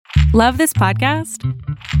Love this podcast?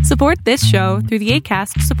 Support this show through the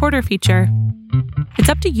Acast supporter feature. It's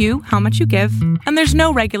up to you how much you give, and there's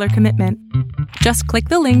no regular commitment. Just click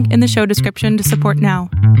the link in the show description to support now.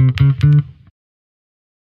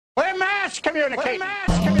 We're mass communicating. We're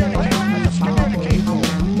mass communicating. We're mass communicating.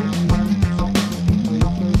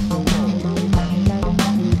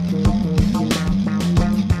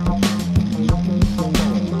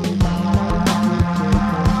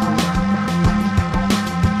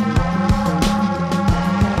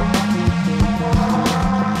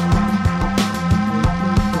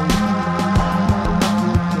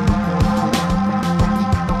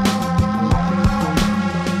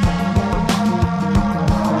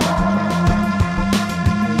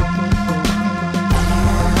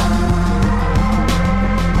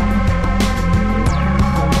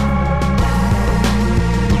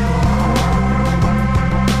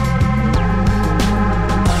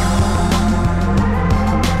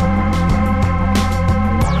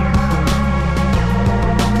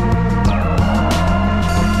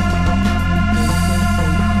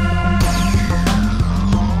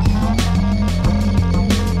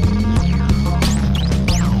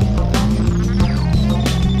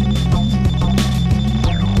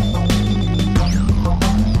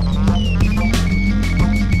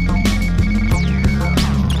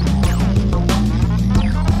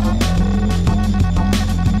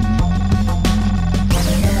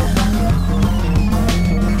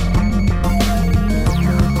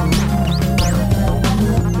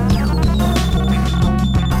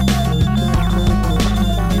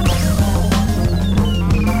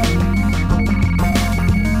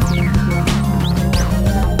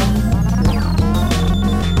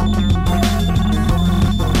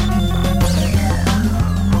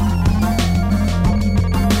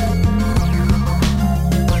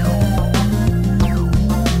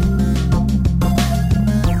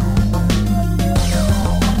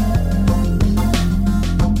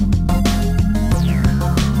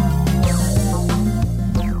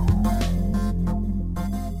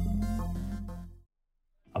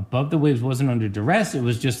 Above the Waves wasn't under duress. It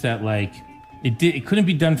was just that, like, it couldn't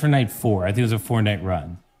be done for night 4. I think it was a 4-night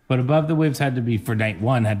run. But Above the Waves had to be, for night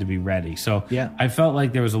 1, had to be ready. So yeah. I felt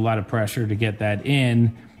like there was a lot of pressure to get that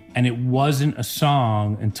in. And it wasn't a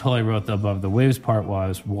song until I wrote the Above the Waves part while I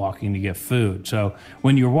was walking to get food. So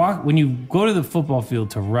when you go to the football field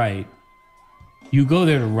to write, you go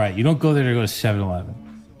there to write. You don't go there to go to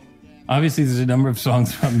 7-Eleven. Obviously, there's a number of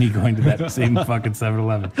songs about me going to that same fucking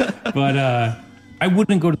 7-Eleven. But I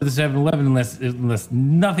wouldn't go to the 7-Eleven unless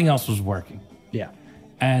nothing else was working. Yeah.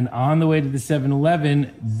 And on the way to the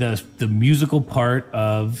 7-Eleven, the musical part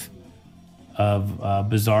of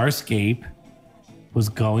Bizarre Escape was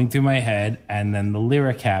going through my head, and then the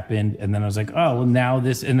lyric happened, and then I was like, oh, well, now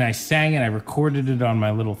this, and I sang it, I recorded it on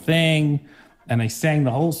my little thing, and I sang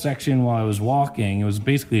the whole section while I was walking. It was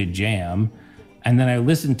basically a jam. And then I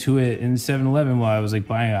listened to it in the 7-Eleven while I was like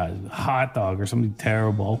buying a hot dog or something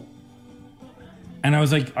terrible. And I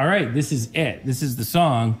was like, all right, this is it. This is the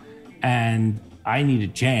song. And I need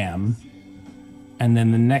a jam. And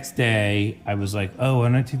then the next day, I was like, oh, why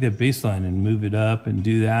don't I take that bass line and move it up and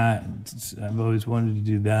do that? I've always wanted to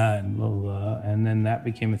do that and blah, blah, blah. And then that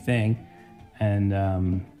became a thing.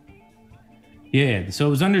 And yeah, so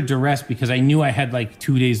it was under duress because I knew I had like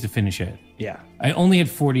 2 days to finish it. Yeah. I only had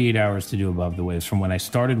 48 hours to do Above the Waves from when I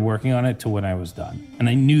started working on it to when I was done. And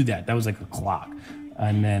I knew that. That was like a clock.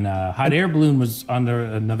 And then Hot Air Balloon was under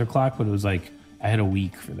another clock, but it was like I had a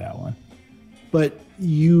week for that one. But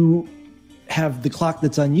you have the clock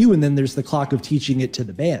that's on you, and then there's the clock of teaching it to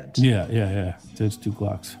the band. Yeah. There's 2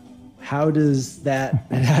 clocks. How does that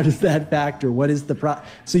factor? What is the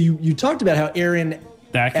So you talked about how Aaron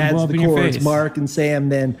adds the chords, Mark and Sam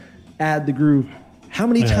then add the groove. How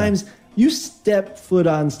many times you step foot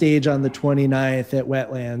on stage on the 29th at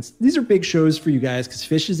Wetlands? These are big shows for you guys because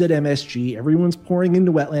Phish is at MSG. Everyone's pouring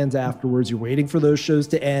into Wetlands afterwards. You're waiting for those shows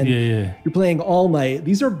to end. Yeah. You're playing all night.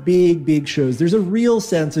 These are big, big shows. There's a real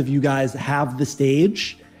sense of you guys have the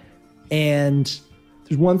stage. And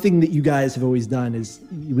there's one thing that you guys have always done is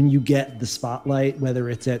when you get the spotlight, whether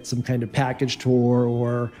it's at some kind of package tour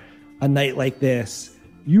or a night like this,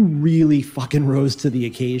 you really fucking rose to the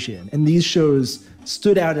occasion. And these shows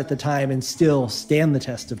stood out at the time and still stand the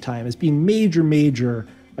test of time as being major, major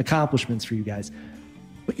accomplishments for you guys.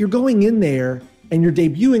 But you're going in there and you're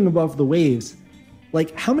debuting Above the Waves.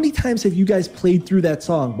 Like, how many times have you guys played through that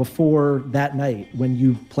song before that night when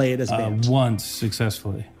you play it as a band? Once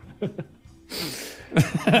successfully. Well,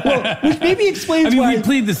 which maybe explains why. We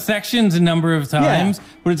played the sections a number of times,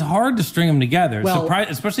 but it's hard to string them together, well,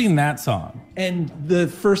 especially in that song. And the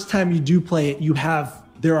first time you do play it, you have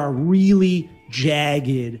there are really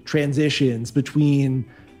jagged transitions between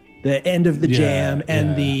the end of the jam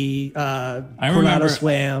and the Coronado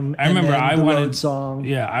Slam. I remember and I the wanted road song.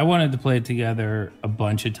 Yeah, I wanted to play it together a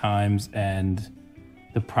bunch of times, and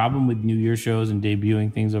the problem with New Year shows and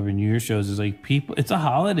debuting things over New Year shows is like people. It's a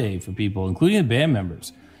holiday for people, including the band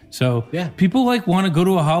members. So people like want to go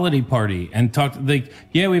to a holiday party and talk. Like,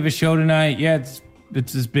 yeah, we have a show tonight. Yeah, it's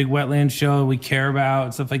this big wetland show we care about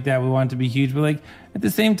and stuff like that. We want it to be huge, but like at the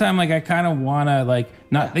same time, like I kind of want to like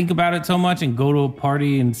not think about it so much and go to a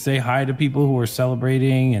party and say hi to people who are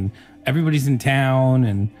celebrating and everybody's in town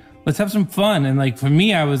and let's have some fun. And like for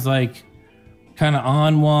me, I was like kind of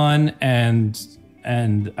on one and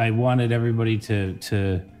I wanted everybody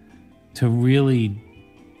to really.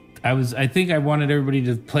 I think I wanted everybody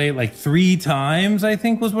to play it like 3 times, I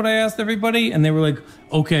think was what I asked everybody. And they were like,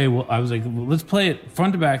 okay, well, I was like, well, let's play it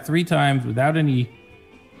front to back 3 times without any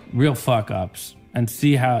real fuck ups and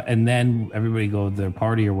see how, and then everybody go to their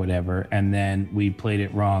party or whatever. And then we played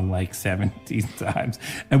it wrong like 17 times.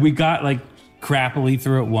 And we got like crappily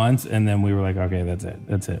through it once. And then we were like, okay,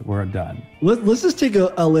 that's it. We're done. Let's just take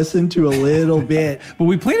a listen to a little bit. But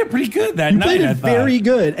we played it pretty good that night. Played it very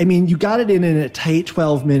good. I mean, you got it in a tight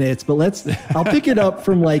 12 minutes, but I'll pick it up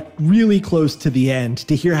from like really close to the end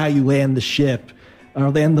to hear how you land the ship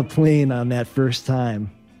or land the plane on that first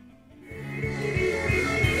time.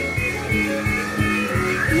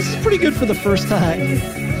 This is pretty good for the first time.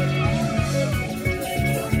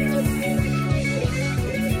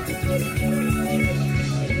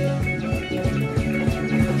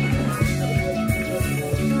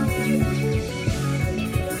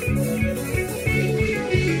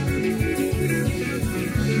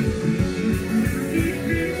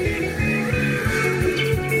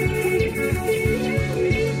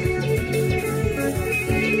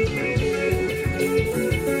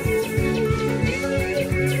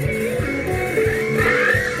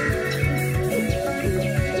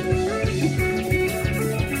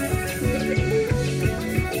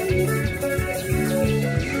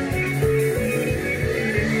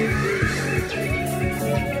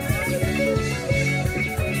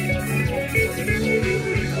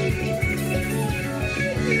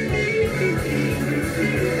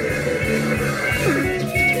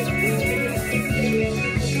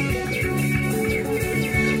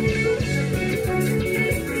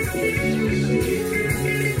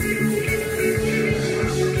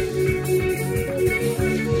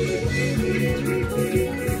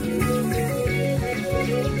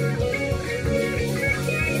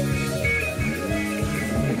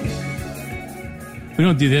 We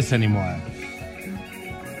don't do this anymore.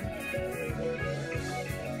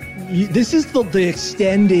 This is the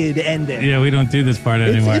extended ending. Yeah, we don't do this part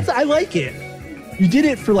anymore. I like it. You did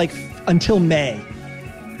it for like until May.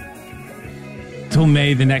 Till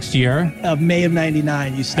May the next year? May of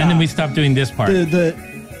 99, you stopped. And then we stopped doing this part.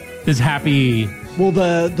 This happy... Well,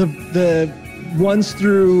 the once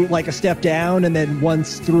through like a step down and then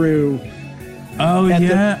once through... Oh,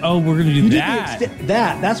 yeah. We're going to do that.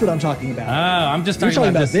 That's what I'm talking about. Oh, I'm just talking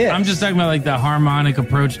about this. I'm just talking about like the harmonic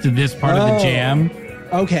approach to this part of the jam.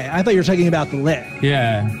 Okay. I thought you were talking about the lick.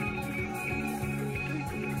 Yeah.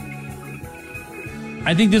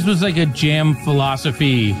 I think this was like a jam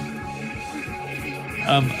philosophy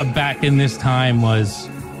of back in this time was,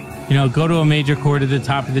 go to a major chord at the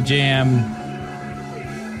top of the jam,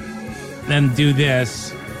 then do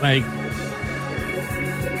this. Like,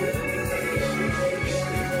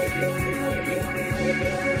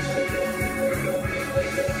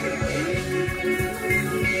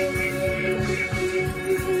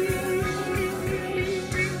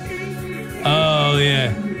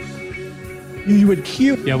 you would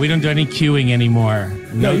cue. Yeah, we don't do any cueing anymore.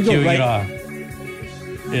 No cueing right. at all.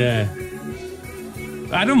 Yeah.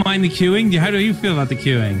 I don't mind the cueing. How do you feel about the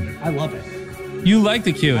cueing? I love it. You like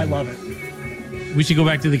the cueing? I love it. We should go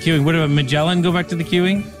back to the cueing. What about Magellan go back to the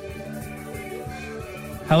cueing?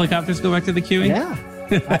 Helicopters go back to the cueing?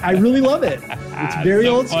 Yeah. I really love it. It's very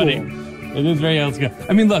old school. It is very old school.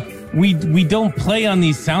 I mean, look, we don't play on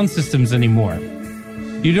these sound systems anymore.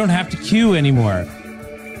 You don't have to cue anymore.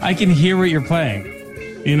 I can hear what you're playing.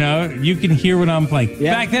 You can hear what I'm playing.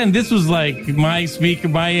 Yeah. Back then, this was like my speaker,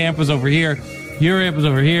 my amp was over here. Your amp was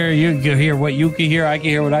over here. You can hear what you can hear. I can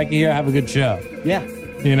hear what I can hear. Have a good show. Yeah.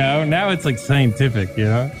 Now it's like scientific,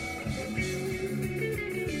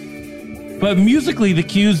 But musically, the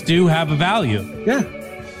cues do have a value. Yeah.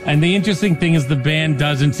 And the interesting thing is the band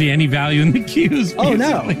doesn't see any value in the cues. Oh,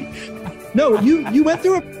 musically. No. You went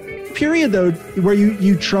through a period, though, where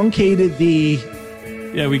you truncated the...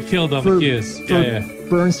 Yeah, we killed all the cues. For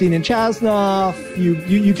Bernstein and Chasnoff,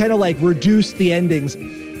 you kind of like reduced the endings.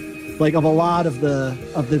 like of a lot of the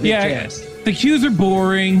big jams. The cues are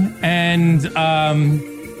boring, and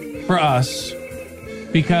for us,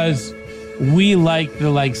 because we like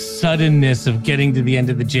the suddenness of getting to the end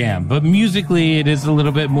of the jam. But musically, it is a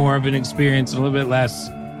little bit more of an experience, a little bit less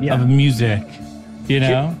of music, you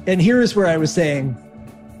know? And here is where I was saying,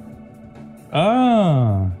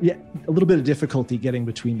 a little bit of difficulty getting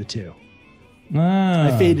between the two.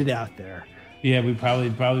 I faded out there. Yeah, we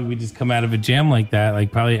probably just come out of a jam like that.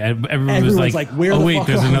 Like probably everyone was like, where oh wait,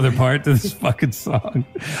 there's another part to this fucking song.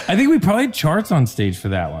 I think we probably had charts on stage for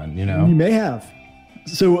that one, you know? You may have.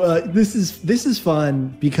 So this is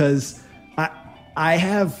fun because I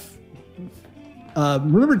have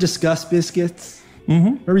remember Disgust Biscuits? Mm-hmm.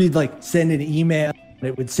 Remember you'd like send an email and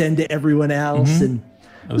it would send to everyone else and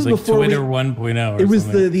it was like Twitter 1.0 It was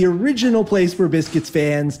the original place where Biscuits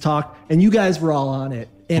fans talked, and you guys were all on it.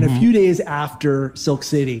 And a few days after Silk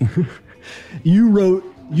City, you wrote,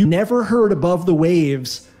 "You never heard Above the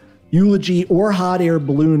Waves, Eulogy, or Hot Air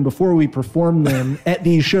Balloon before we performed them at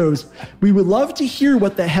these shows. We would love to hear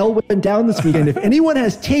what the hell went down this weekend. If anyone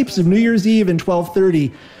has tapes of New Year's Eve and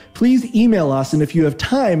 12:30, please email us. And if you have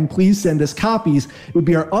time, please send us copies. It would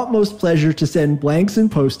be our utmost pleasure to send blanks and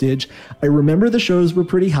postage. I remember the shows were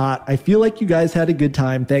pretty hot. I feel like you guys had a good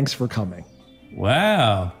time. Thanks for coming."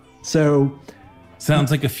 Wow. So...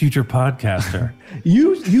 sounds like a future podcaster.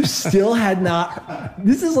 You still had not...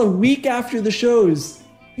 This is a week after the shows.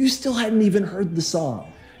 You still hadn't even heard the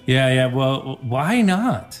song. Yeah. Well, why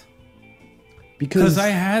not? Because I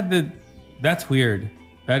had That's weird.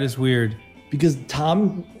 That is weird. Because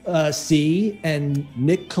Tom C. and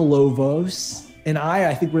Nick Kolovos and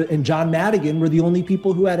I think and John Madigan were the only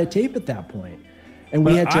people who had a tape at that point. And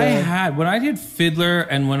we had to... when I did Fiddler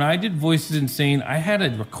and when I did Voices Insane, I had a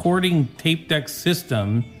recording tape deck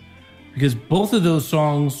system because both of those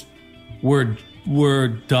songs were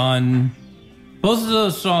done. Both of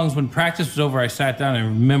those songs, when practice was over, I sat down and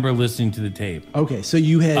remember listening to the tape. Okay, so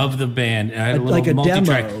you had... of the band. And I had a little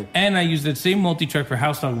multi-track. Demo. And I used that same multi-track for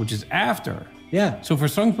House Dog, which is after. Yeah. So for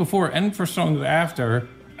songs before and for songs after,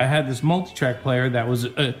 I had this multi-track player that was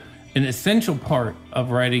an essential part of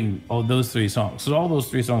writing all those three songs. So all those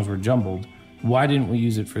three songs were jumbled. Why didn't we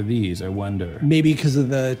use it for these, I wonder? Maybe because of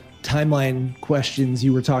the timeline questions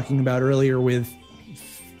you were talking about earlier with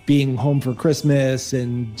being home for Christmas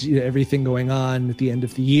and everything going on at the end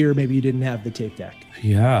of the year. Maybe you didn't have the tape deck.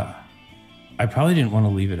 Yeah. I probably didn't want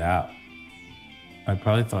to leave it out. I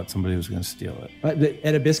probably thought somebody was going to steal it.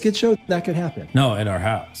 At a Biscuit show, that could happen. No, at our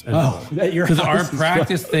house. At your house. Because our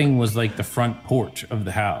practice thing was like the front porch of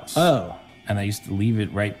the house. Oh. And I used to leave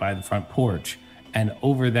it right by the front porch. And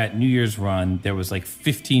over that New Year's run, there was like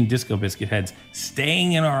 15 Disco Biscuit heads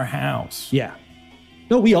staying in our house. Yeah.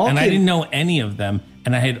 No, we all And came, I didn't know any of them.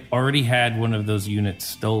 And I had already had one of those units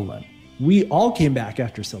stolen. We all came back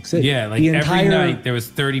after Silk City. Yeah, like every night there was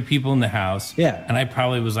 30 people in the house. Yeah. And I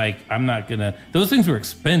probably was like, I'm not going to... Those things were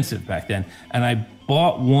expensive back then. And I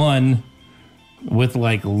bought one with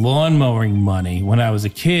like lawn mowing money when I was a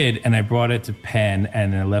kid. And I brought it to Penn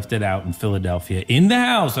and I left it out in Philadelphia. In the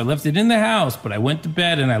house. I left it in the house. But I went to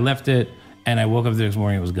bed and I left it. And I woke up the next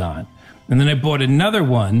morning, it was gone. And then I bought another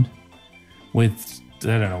one with... I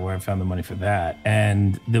don't know where I found the money for that.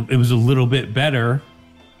 And it was a little bit better.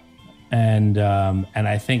 And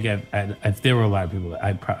I think if there were a lot of people,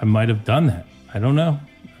 I might have done that. I don't know.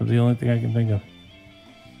 That's the only thing I can think of.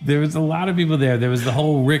 There was a lot of people there. There was the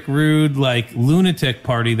whole Rick Rude, like, lunatic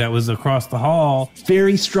party that was across the hall.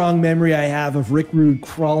 Very strong memory I have of Rick Rude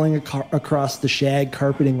crawling across the shag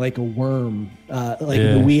carpeting like a worm,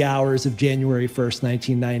 in the wee hours of January 1st,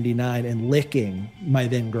 1999, and licking my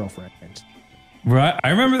then girlfriend. Right, I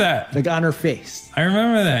remember that. Like on her face. I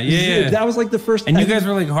remember that. Yeah. That was like the first. And you guys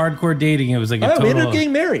were like hardcore dating. It was like a total. We ended up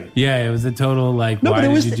getting married. Yeah, it was a total like. Why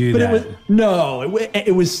did you do that?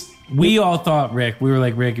 It was. We all thought Rick. We were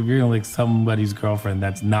like, Rick, if you're gonna like somebody's girlfriend,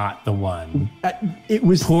 that's not the one. It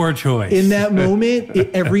was poor choice in that moment.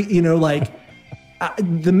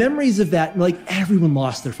 The memories of that, like everyone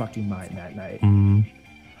lost their fucking mind that night. Mm.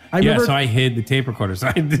 So I hid the tape recorder, so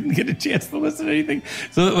I didn't get a chance to listen to anything.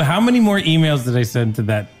 So how many more emails did I send to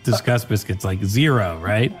that Disgust Biscuits? Like 0,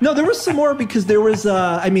 right? No, there was some more because there was,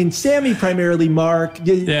 Sammy primarily, Mark.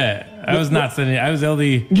 Yeah, I was not sending. I was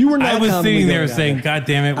LD. You were not. I was sitting there saying, "God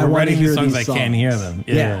damn it, we're writing these songs. I can't hear them."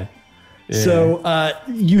 Yeah. So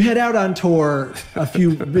you head out on tour.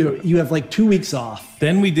 You have like 2 weeks off.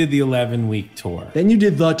 Then we did the 11-week tour. Then you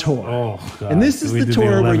did the tour. Oh, God. And this is the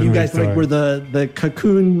tour where you guys where the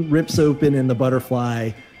cocoon rips open and the butterfly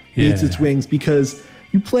beats its wings, because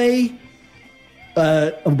you play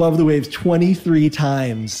Above the Waves 23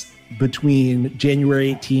 times between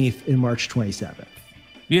January 18th and March 27th.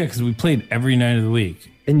 Yeah, because we played every night of the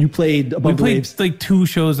week. And you played Above the Waves. Like 2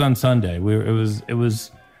 shows on Sunday. It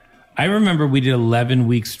was. I remember we did 11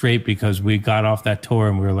 weeks straight because we got off that tour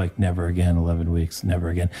and we were like, never again, 11 weeks, never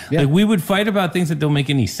again. Yeah. Like we would fight about things that don't make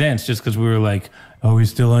any sense just because we were like, oh, we're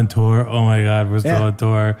still on tour. Oh my God, we're still on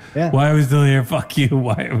tour. Yeah. Why are we still here? Fuck you.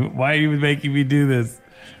 Why are you making me do this?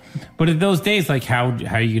 But in those days, like how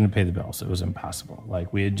are you going to pay the bills? It was impossible.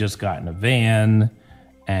 Like we had just gotten a van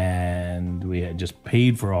and we had just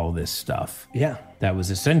paid for all this stuff. Yeah. That was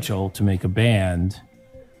essential to make a band.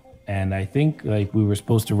 And I think like we were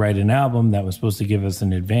supposed to write an album that was supposed to give us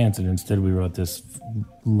an advance, and instead we wrote this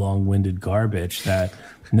long-winded garbage that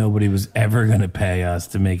nobody was ever going to pay us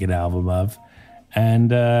to make an album of,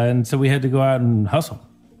 and so we had to go out and hustle,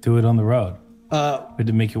 do it on the road. We had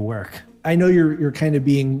to make it work. I know you're kind of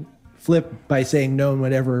being flipped by saying no one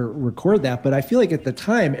would ever record that, but I feel like at the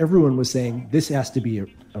time everyone was saying this has to be a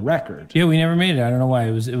record. Yeah, we never made it. I don't know why.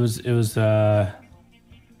 It was weird. It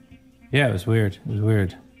was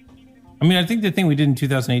weird. I mean, I think the thing we did in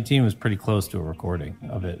 2018 was pretty close to a recording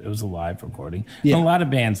of it. It was a live recording. Yeah. And a lot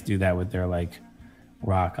of bands do that with their like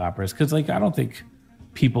rock operas because like I don't think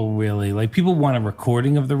people really like people want a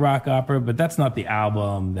recording of the rock opera, but that's not the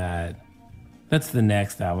album that's the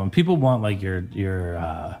next album. People want like your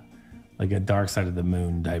like a Dark Side of the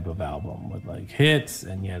Moon type of album with like hits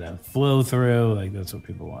and yet a flow through. Like that's what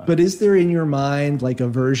people want. But is there in your mind like a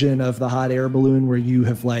version of the Hot Air Balloon where you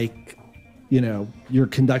have like, you know, you're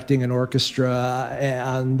conducting an orchestra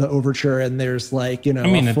on the overture and there's like, you know,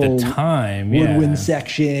 I mean, a at full the time, woodwind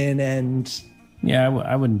section and... Yeah,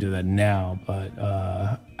 I wouldn't do that now, but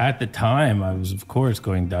at the time, I was, of course,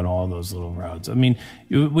 going down all those little roads. I mean,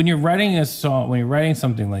 when you're writing a song, when you're writing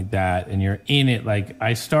something like that, and you're in it, like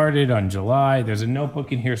I started on July. There's a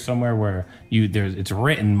notebook in here somewhere where it's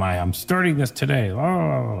written. I'm starting this today,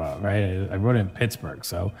 right? I wrote it in Pittsburgh,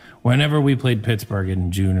 so whenever we played Pittsburgh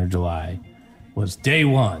in June or July, was day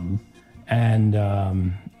one, and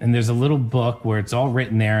there's a little book where it's all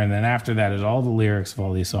written there, and then after that is all the lyrics of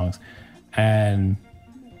all these songs. And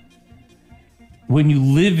when you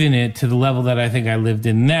live in it to the level that I think I lived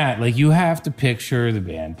in that, like you have to picture the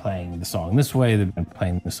band playing the song this way, the band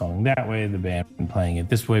playing the song that way, the band playing it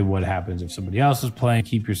this way. What happens if somebody else is playing?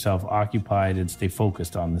 Keep yourself occupied and stay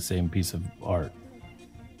focused on the same piece of art.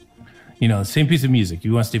 You know, the same piece of music.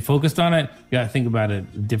 You want to stay focused on it, you got to think about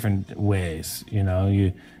it different ways. You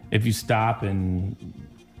know, if you stop and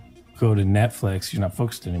go to Netflix, you're not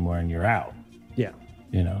focused anymore and you're out. Yeah.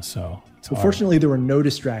 You know, so... Well, fortunately, there were no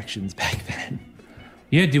distractions back then.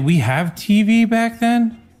 Yeah, did we have TV back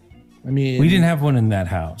then? I mean... We didn't have one in that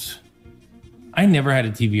house. I never had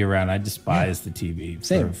a TV around. I despised the TV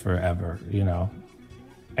forever, you know.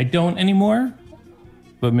 I don't anymore,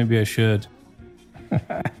 but maybe I should.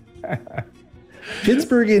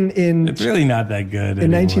 Pittsburgh in... It's really not that good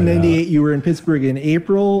In 1998, you were in Pittsburgh in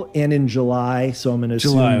April and in July, so I'm going to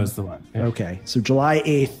assume... July was the one. Yeah. Okay, so July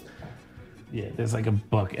 8th. Yeah, there's like a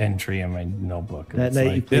book entry in my notebook. That night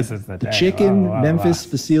like, you played this is the day. Chicken, Memphis,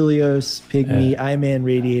 Facilios, Pygmy, I-Man,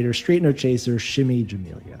 Radiator, Straight No Chaser, Shimmy,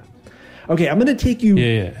 Jamelia. Okay, I'm going to take you...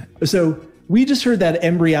 Yeah. So we just heard that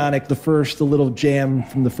embryonic, the little jam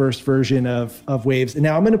from the first version of Waves. And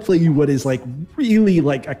now I'm going to play you what is like really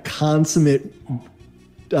like a consummate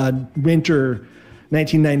winter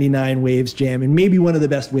 1999 Waves jam, and maybe one of the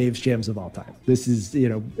best Waves jams of all time. This is, you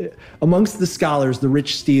know, amongst the scholars, the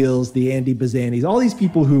Rich Steeles, the Andy Bazanis, all these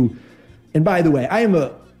people who, and by the way, I am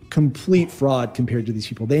a complete fraud compared to these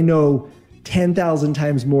people. They know 10,000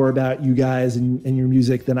 times more about you guys and your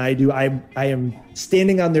music than I do. I am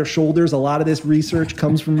standing on their shoulders. A lot of this research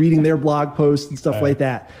comes from reading their blog posts and stuff like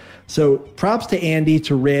that. So props to Andy,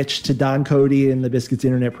 to Rich, to Don Cody and the Biscuits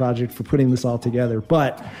Internet Project for putting this all together.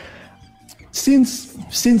 But since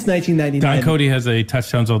 1999, Don Cody has a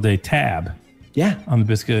Touchdowns All Day tab. Yeah, on the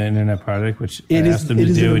Biscuit Internet Project, which I asked him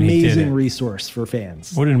to do, an and he did it. amazing resource for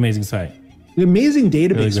fans. What an amazing site! An amazing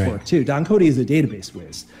database really for it too. Don Cody is a database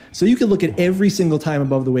whiz, so you can look at every single time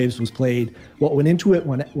Above the Waves was played, what went into it,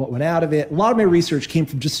 what went out of it. A lot of my research came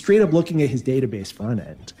from just straight up looking at his database front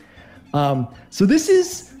end. So this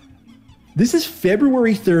is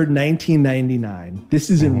February 3rd, 1999. This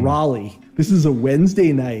is in Raleigh. This is a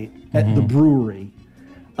Wednesday night at the brewery.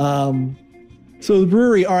 So the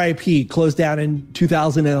brewery, RIP, closed down in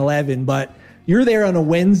 2011, but you're there on a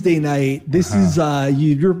Wednesday night. This is,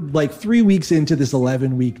 you're like 3 weeks into this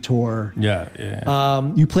 11-week tour. Yeah.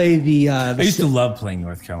 You play the I used to love playing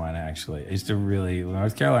North Carolina, actually. I used to really,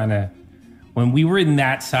 North Carolina, when we were in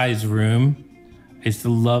that size room, I used to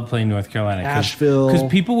love playing North Carolina. Asheville.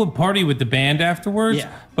 Because people would party with the band afterwards,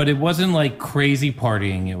 Yeah. but it wasn't like crazy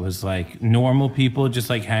partying. It was like normal people just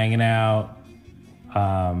like hanging out.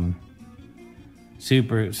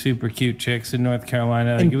 Super, super cute chicks in North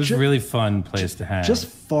Carolina. Like, it was a really fun place to hang. Just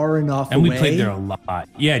far enough and away. we played there a lot.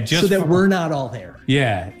 Yeah, just so that we're not all there.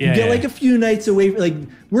 Yeah. You get like a few nights away. Like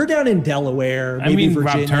we're down in Delaware, maybe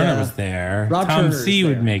Virginia. Rob Turner was there. Tom Turner's C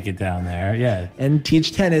would there. make it down there. Yeah. And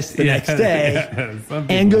teach tennis the next day. Some And people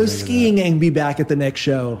go make it skiing and be back at the next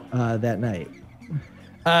show that night.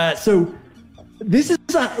 So this is,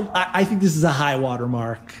 I think this is a high water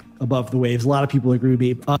mark above the waves. A lot of people agree with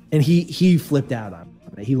me. And he flipped out on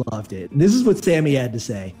it. He loved it. And this is what Sammy had to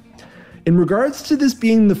say. In regards to this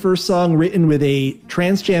being the first song written with a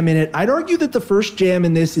trance jam in it, I'd argue that the first jam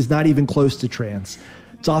in this is not even close to trance.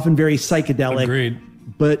 It's often very psychedelic. Agreed.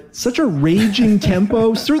 But such a raging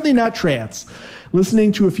tempo, certainly not trance.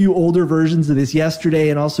 Listening to a few older versions of this yesterday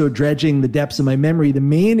and also dredging the depths of my memory, the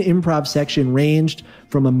main improv section ranged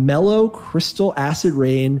from a mellow crystal acid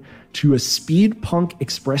rain to a speed punk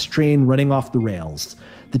express train running off the rails.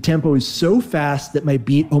 The tempo is so fast that my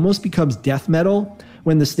beat almost becomes death metal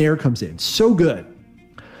when the snare comes in. So good.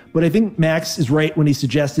 But I think Max is right when he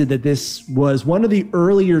suggested that this was one of the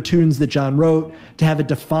earlier tunes that John wrote to have a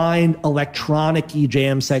defined electronic-y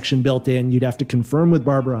jam section built in. You'd have to confirm with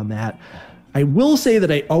Barbara on that. I will say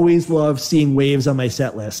that I always love seeing waves on my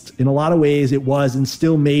set list. In a lot of ways, it was and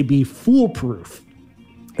still may be foolproof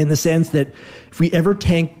in the sense that if we ever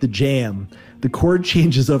tanked the jam, the chord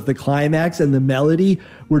changes of the climax and the melody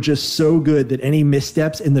were just so good that any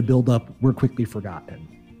missteps in the buildup were quickly forgotten.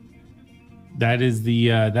 That is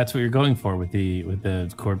that's what you're going for with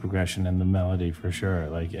the chord progression and the melody for sure.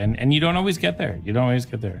 Like and you don't always get there.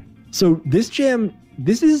 So this jam,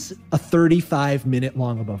 this is a 35-minute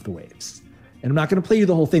long Above the Waves. And I'm not going to play you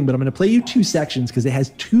the whole thing, but I'm going to play you two sections because it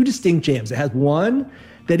has two distinct jams. It has one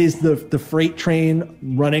that is the freight train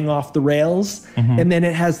running off the rails. Mm-hmm. And then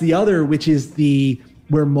it has the other, which is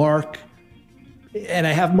where Mark, and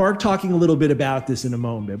I have Mark talking a little bit about this in a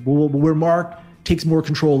moment, but where Mark takes more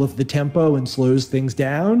control of the tempo and slows things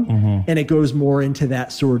down. Mm-hmm. And it goes more into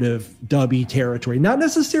that sort of dubby territory. Not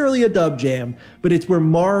necessarily a dub jam, but it's where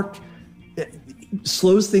Mark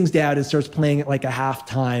slows things down and starts playing at like a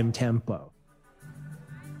halftime tempo.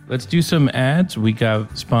 Let's do some ads. We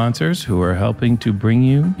got sponsors who are helping to bring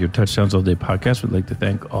you your Touchdowns All Day podcast. We'd like to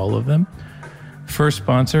thank all of them. First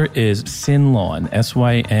sponsor is Synlawn,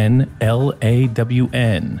 SYNLAWN.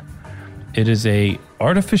 It is a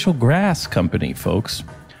artificial grass company, folks.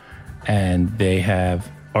 And they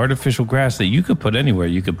have artificial grass that you could put anywhere.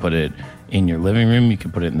 You could put it in your living room. You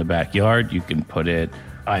could put it in the backyard. You can put it,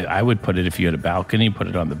 I would put it if you had a balcony, put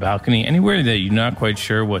it on the balcony. Anywhere that you're not quite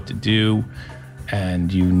sure what to do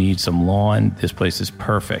and you need some lawn, this place is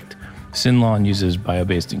perfect. Synlawn uses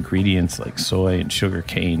bio-based ingredients like soy and sugar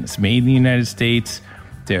cane. It's made in the United States.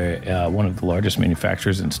 They're one of the largest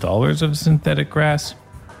manufacturers and installers of synthetic grass.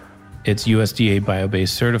 It's USDA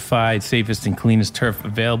bio-based certified, safest and cleanest turf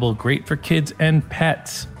available, great for kids and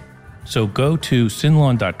pets. So go to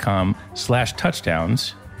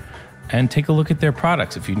synlawn.com/touchdowns and take a look at their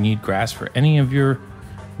products if you need grass for any of your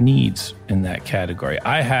needs in that category.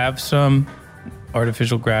 I have some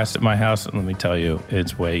artificial grass at my house, and let me tell you,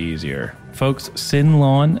 it's way easier. Folks,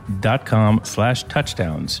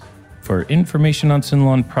 synlawn.com/touchdowns for information on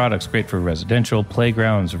Synlawn products. Great for residential,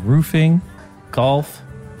 playgrounds, roofing, golf.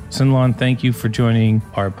 Synlawn, thank you for joining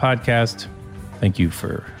our podcast. Thank you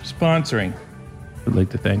for sponsoring. We'd like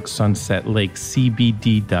to thank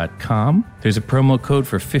SunsetLakeCBD.com. There's a promo code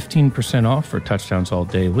for 15% off for Touchdowns All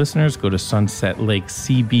Day listeners. Go to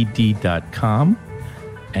SunsetLakeCBD.com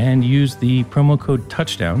and use the promo code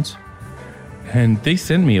Touchdowns. And they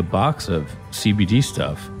send me a box of CBD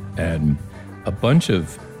stuff and a bunch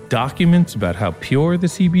of documents about how pure the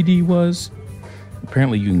CBD was.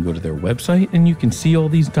 Apparently you can go to their website and you can see all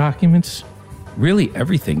these documents. Really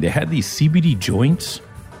everything. They had these CBD joints.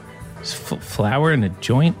 Flower in a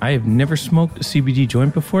joint. I have never smoked a CBD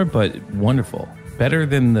joint before, but wonderful. Better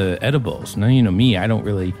than the edibles. Now, you know me, I don't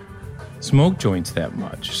really smoke joints that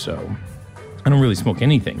much, so I don't really smoke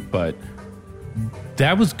anything, but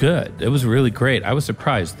that was good. It was really great. I was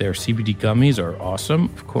surprised. Their CBD gummies are awesome,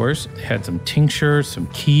 of course. They had some tincture, some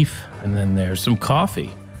keef, and then there's some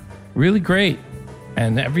coffee. Really great.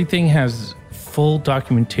 And everything has full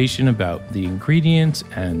documentation about the ingredients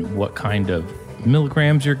and what kind of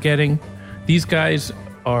milligrams you're getting. These guys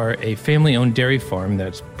are a family-owned dairy farm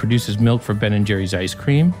that produces milk for Ben & Jerry's ice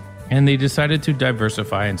cream, and they decided to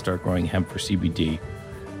diversify and start growing hemp for CBD.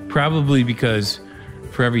 Probably because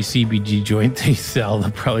for every CBD joint they sell,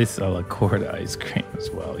 they'll probably sell a quart of ice cream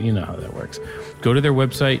as well. You know how that works. Go to their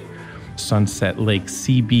website,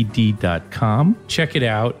 sunsetlakecbd.com. Check it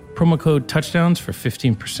out. Promo code touchdowns for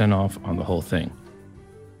 15% off on the whole thing.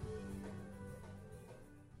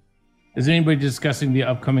 Is anybody discussing the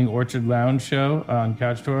upcoming Orchard Lounge show on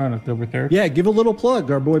Couch Tour on October 3rd? Yeah, give a little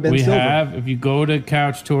plug, our boy Ben Silver. We have, if you go to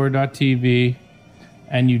couchtour.tv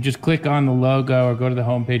and you just click on the logo or go to the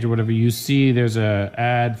homepage or whatever, you see there's a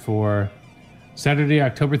ad for Saturday,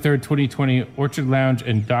 October 3rd, 2020, Orchard Lounge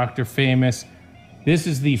and Dr. Famous. This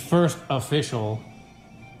is the first official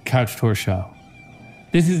Couch Tour show.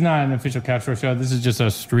 This is not an official Couch Tour show. This is just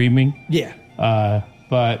us streaming. Yeah.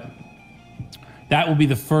 But that will be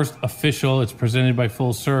the first official. It's presented by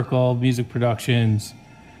Full Circle Music Productions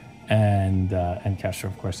and Couch Tour,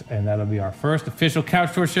 of course. And that'll be our first official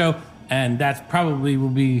Couch Tour show. And that's probably will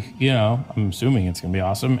be, I'm assuming it's going to be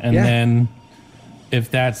awesome. And then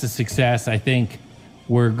if that's a success, I think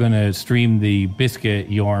we're going to stream the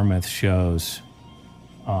Biscuit Yarmouth shows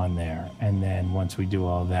on there. And then once we do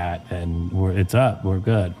all that, then it's up. We're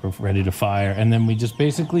good. We're ready to fire. And then we just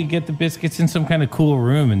basically get the Biscuits in some kind of cool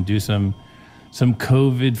room and do some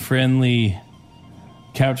COVID-friendly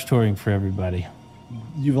couch touring for everybody.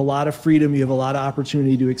 You have a lot of freedom. You have a lot of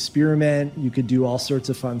opportunity to experiment. You could do all sorts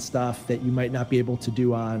of fun stuff that you might not be able to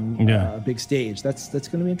do on a big stage. That's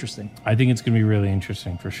going to be interesting. I think it's going to be really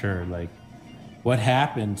interesting for sure. Like, what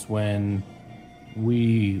happens when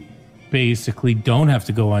we basically don't have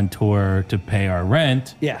to go on tour to pay our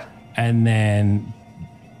rent? Yeah.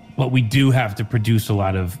 But we do have to produce a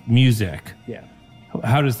lot of music. Yeah.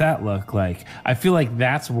 How does that look like? I feel like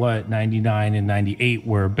that's what 99 and 98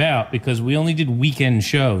 were about, because we only did weekend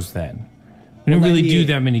shows then. We didn't really do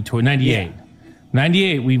that many tours. 98. Yeah.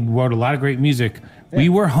 98, we wrote a lot of great music. Yeah. We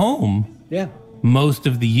were home most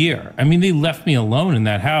of the year. I mean, they left me alone in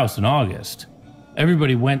that house in August.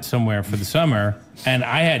 Everybody went somewhere for the summer, and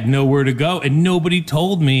I had nowhere to go, and nobody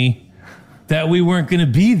told me that we weren't going to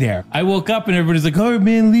be there. I woke up, and everybody's like, oh,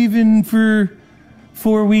 man, leaving for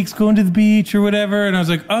 4 weeks, going to the beach or whatever. And I was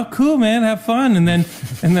like, oh, cool, man, have fun. And then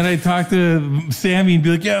I talked to Sammy and be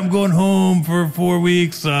like, yeah, I'm going home for 4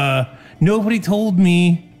 weeks. Nobody told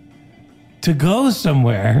me to go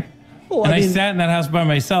somewhere. Well, I sat in that house by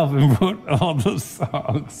myself and wrote all those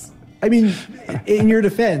songs. I mean, in your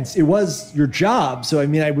defense, it was your job. So, I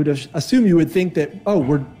mean, I would assume you would think that, oh,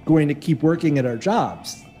 we're going to keep working at our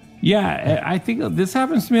jobs. Yeah, I think this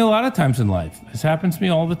happens to me a lot of times in life. This happens to me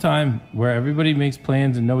all the time, where everybody makes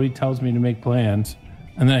plans and nobody tells me to make plans.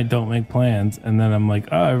 And then I don't make plans. And then I'm like,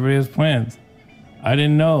 oh, everybody has plans. I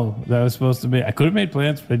didn't know that I was supposed to be. I could have made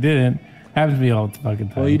plans, but I didn't. Happens to me all the fucking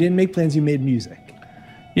time. Well, you didn't make plans, you made music.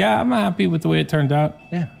 Yeah, I'm happy with the way it turned out.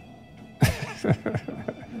 Yeah.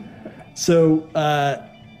 So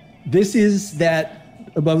this is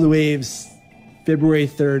that Above the Waves, February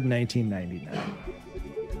 3rd, 1999.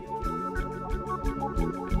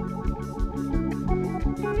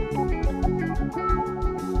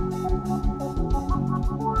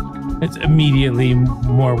 It's immediately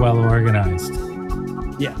more well organized.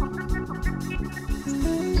 Yeah.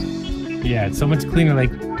 Yeah, it's so much cleaner. Like,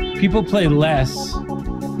 people play less.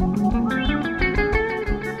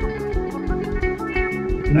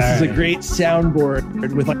 And this is a great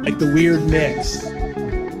soundboard with like the weird mix.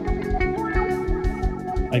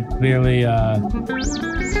 Like, clearly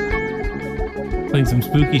playing some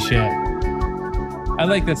spooky shit. I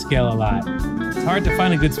like that scale a lot. It's hard to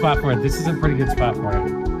find a good spot for it. This is a pretty good spot for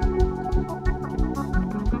it.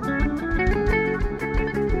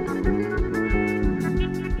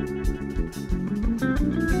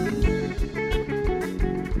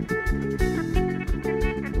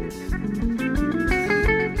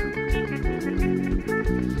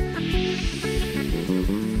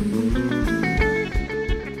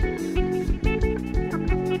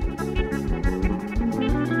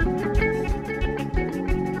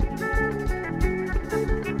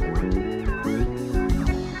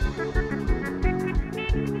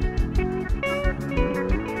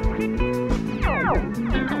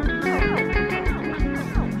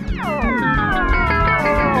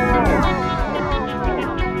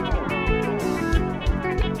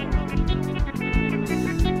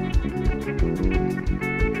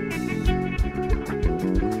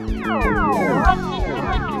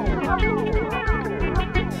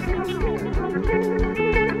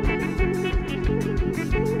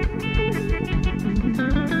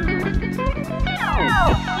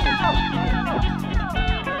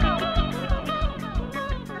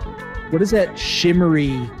 What is that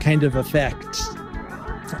shimmery kind of effect?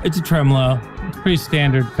 It's a tremolo. It's a pretty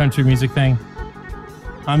standard country music thing.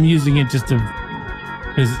 I'm using it just to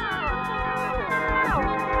Because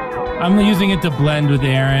I'm using it to blend with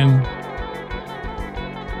Aaron.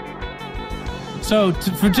 So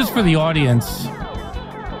just for the audience,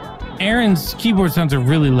 Aaron's keyboard sounds are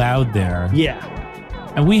really loud there. Yeah.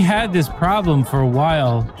 And we had this problem for a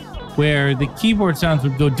while where the keyboard sounds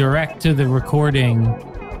would go direct to the recording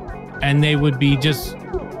and they would be just,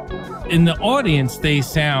 in the audience, they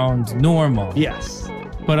sound normal. Yes.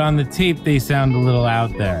 But on the tape, they sound a little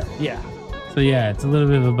out there. Yeah. So yeah, it's a little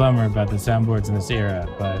bit of a bummer about the soundboards in this era,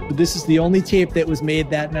 but This is the only tape that was made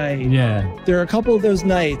that night. yeah. There are a couple of those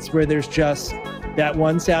nights where there's just that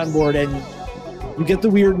one soundboard and you get the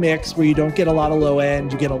weird mix where you don't get a lot of low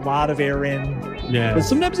end, you get a lot of air in. Yeah. But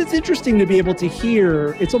sometimes it's interesting to be able to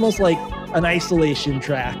hear, it's almost like an isolation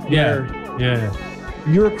track where Yeah.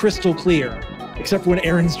 you're crystal clear, except for when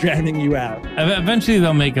Aaron's drowning you out. Eventually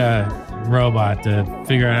they'll make a robot to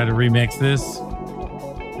figure out how to remix this,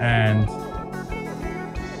 and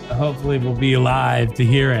hopefully we'll be alive to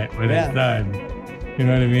hear it when it's done. You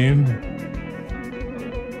know what I mean?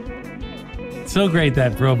 It's so great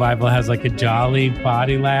that Bro Bible has like a jolly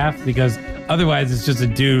body laugh, because otherwise it's just a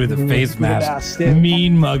dude with a face With a mask, mask.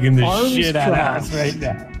 mean mugging the Arms shit out of crossed. us right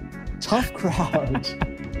now. Tough crowd.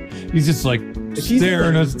 He's just like he's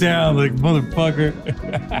staring like- us down like, motherfucker.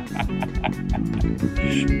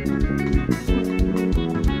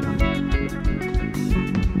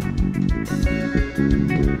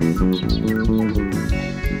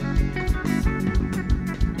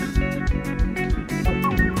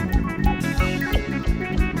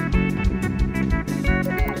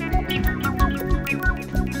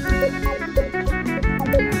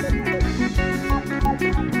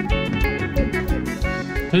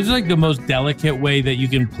 This is like the most delicate way that you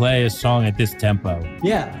can play a song at this tempo.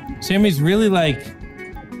 Yeah. Sammy's really like,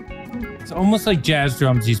 it's almost like jazz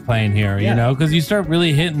drums he's playing here, Yeah. you know? Because you start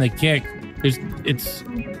really hitting the kick, it's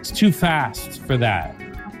too fast for that.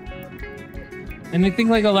 And I think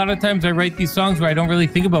like a lot of times I write these songs where I don't really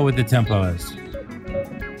think about what the tempo is.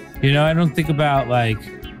 You know, I don't think about like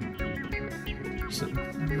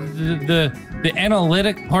the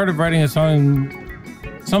analytic part of writing a song.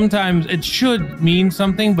 Sometimes it should mean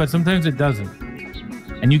something, but sometimes it doesn't.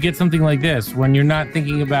 And you get something like this when you're not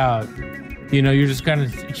thinking about, you know, you're just kind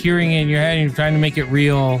of hearing it in your head and you're trying to make it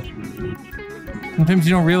real. Sometimes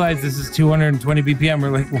you don't realize this is 220 BPM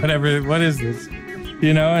or like whatever. What is this?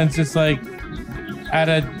 You know, and it's just like at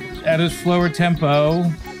a slower tempo.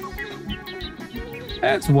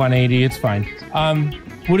 That's 180. It's fine.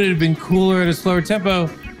 Would it have been cooler at a slower tempo?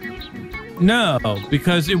 No,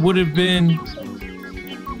 because it would have been.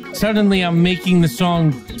 Suddenly I'm making the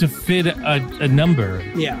song to fit a number.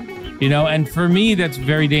 Yeah. You know, and for me, that's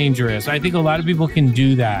very dangerous. I think a lot of people can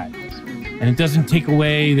do that. And it doesn't take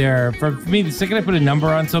away for me, the second I put a number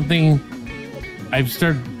on something,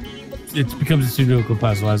 it becomes a Sudoku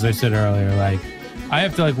puzzle, as I said earlier. Like, I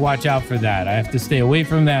have to like watch out for that. I have to stay away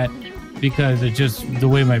from that because it's just the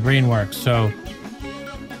way my brain works. So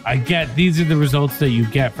these are the results that you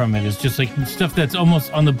get from it. It's just like stuff that's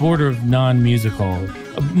almost on the border of non-musical.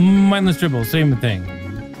 Mindless Dribble, same thing.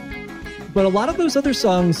 But a lot of those other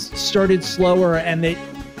songs started slower and they,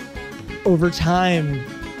 over time,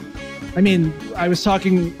 I mean, I was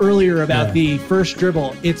talking earlier about the first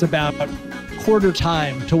dribble. It's about quarter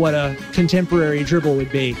time to what a contemporary dribble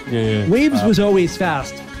would be. Waves was always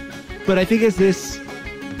fast. But I think as this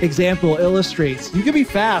example illustrates, you can be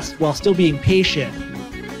fast while still being patient.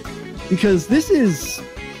 Because this is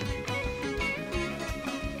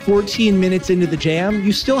 14 minutes into the jam.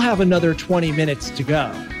 You still have another 20 minutes to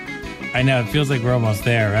go. I know, it feels like we're almost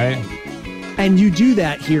there, right? And you do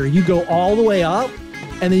that here. You go all the way up,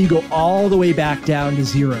 and then you go all the way back down to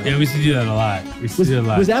zero. Yeah, we used to do that a lot.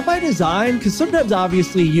 Was that by design? Because sometimes,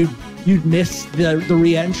 obviously, you'd miss the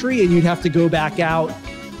re-entry, and you'd have to go back out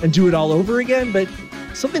and do it all over again. But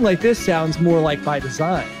something like this sounds more like by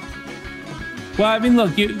design. Well, I mean,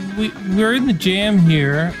 look, we're in the jam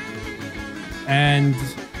here, and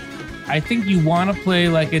I think you want to play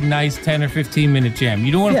like a nice 10 or 15 minute jam.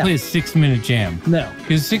 You don't want to play a 6-minute jam. No.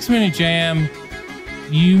 Because a 6-minute jam,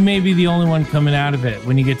 you may be the only one coming out of it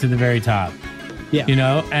when you get to the very top. Yeah. You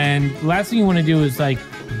know, and the last thing you want to do is like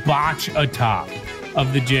botch a top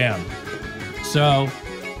of the jam. So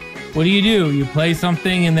what do? You play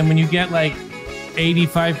something, and then when you get like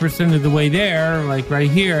 85% of the way there, like right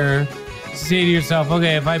here, say to yourself,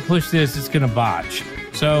 okay, if I push this, it's going to botch.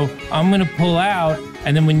 So I'm going to pull out.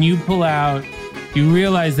 And then when you pull out, you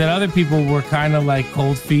realize that other people were kind of like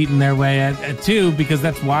cold feet in their way at two, because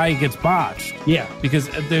that's why it gets botched. Yeah. Because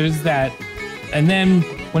there's that. And then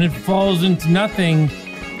when it falls into nothing,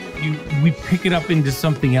 we pick it up into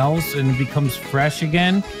something else and it becomes fresh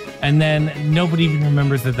again, and then nobody even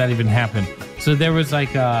remembers that even happened. So there was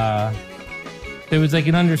like an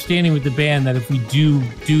understanding with the band that if we do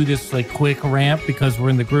this like quick ramp because we're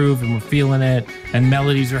in the groove and we're feeling it and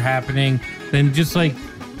melodies are happening, then just like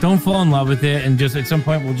don't fall in love with it, and just at some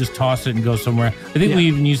point we'll just toss it and go somewhere. I think we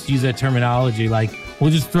even used to use that terminology, like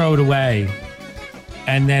we'll just throw it away.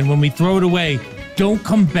 And then when we throw it away, don't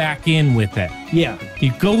come back in with it. Yeah.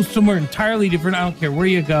 You go somewhere entirely different. I don't care where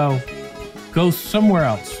you go somewhere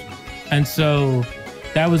else. And so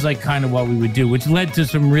that was like kind of what we would do, which led to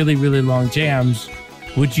some really, really long jams,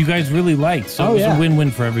 which you guys really liked. So it was a win-win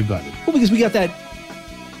for everybody. Well, because we got that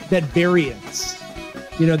variance,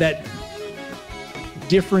 that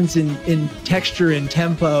difference in texture and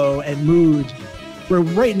tempo and mood, where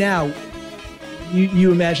right now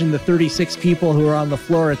you imagine the 36 people who are on the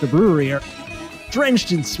floor at the brewery are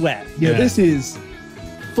drenched in sweat. This is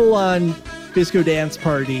full-on disco dance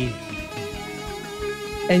party.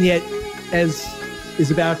 And yet, as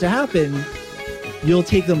is about to happen, you'll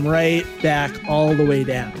take them right back all the way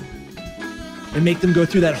down and make them go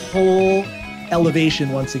through that whole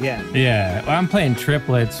elevation once again. Yeah, well, I'm playing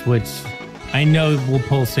triplets, which I know will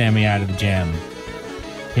pull Sammy out of the jam.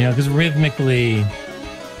 Because rhythmically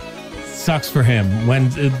sucks for him when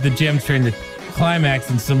the jam's trying to climax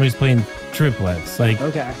and somebody's playing triplets. Like,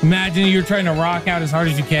 imagine you're trying to rock out as hard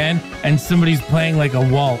as you can and somebody's playing like a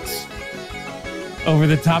waltz over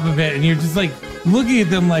the top of it, and you're just like looking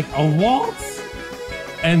at them like, a waltz?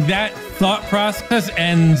 And that thought process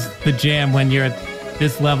ends the jam when you're at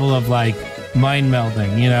this level of like mind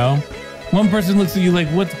melding. One person looks at you like,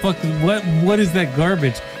 what the fuck, what is that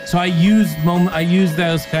garbage? So I use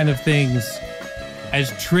those kind of things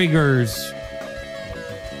as triggers.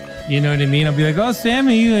 You know what I mean? I'll be like, oh,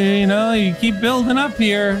 Sammy, you keep building up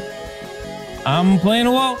here. I'm playing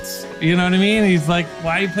a waltz. You know what I mean? He's like,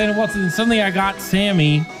 why are you playing a waltz? And suddenly I got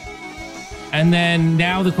Sammy. And then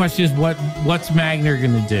now the question is, what's Magner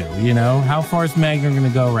going to do? How far is Magner going to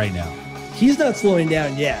go right now? He's not slowing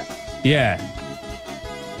down yet. Yeah.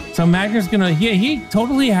 So Magner's going to, he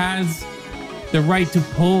totally has the right to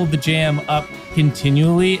pull the jam up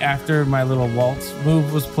continually after my little waltz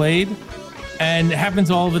move was played. And it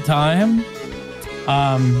happens all the time.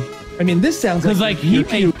 I mean, this sounds like he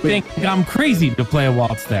may think I'm crazy to play a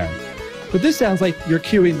waltz there. But this sounds like you're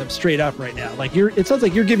cueing them straight up right now. Like it sounds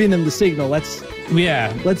like you're giving them the signal. Let's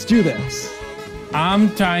do this.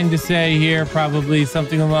 I'm trying to say here probably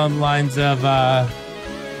something along the lines of,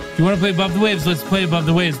 if you want to play Above the Waves, let's play Above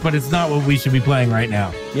the Waves, but it's not what we should be playing right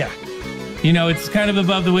now. Yeah. It's kind of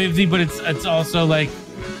above the wavesy, but it's also like,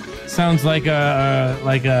 sounds like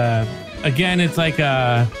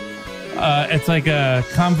it's like a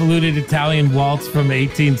convoluted Italian waltz from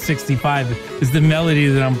 1865 is the melody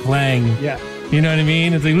that I'm playing. Yeah. You know what I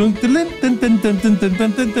mean? It's like,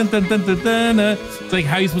 it's like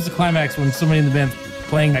how you supposed to climax when somebody in the band's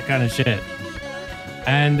playing that kind of shit.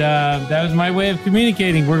 And that was my way of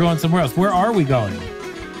communicating. We're going somewhere else. Where are we going?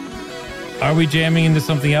 Are we jamming into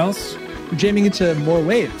something else? We're jamming into more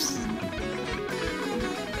waves.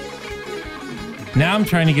 Now I'm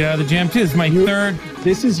trying to get out of the jam too. This is my third.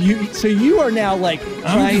 This is you. So you are now like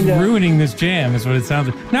I'm just ruining this jam is what it sounds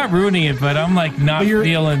like. Not ruining it, but I'm like not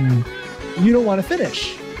feeling. You don't want to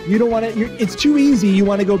finish. You don't want to. It's too easy. You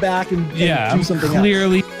want to go back and do something else. I'm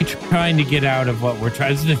clearly trying to get out of what we're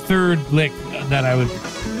trying. This is the third lick that I would.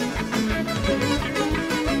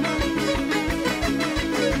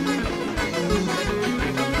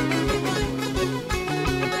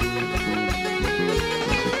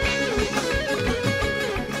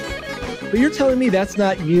 But you're telling me that's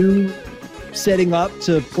not you setting up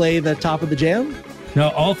to play the top of the jam? No,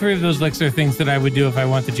 all three of those licks are things that I would do if I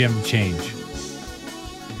want the jam to change.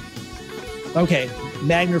 Okay,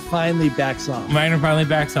 Magner finally backs off.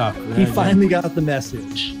 He finally got the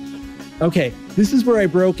message. Okay, this is where I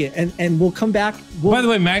broke it, and we'll come back. By the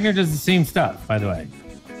way, Magner does the same stuff, by the way.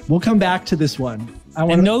 We'll come back to this one.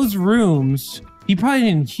 In those rooms, he probably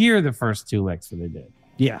didn't hear the first two licks that I did.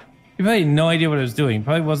 Yeah. He probably had no idea what I was doing. It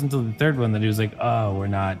probably wasn't until the third one that he was like, oh, we're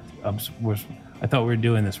not, I thought we were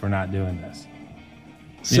doing this. We're not doing this.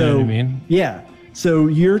 You know what I mean? Yeah. So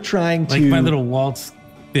you're trying to... Like my little waltz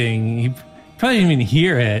thing, he probably didn't even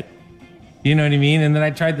hear it. You know what I mean? And then I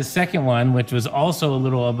tried the second one, which was also a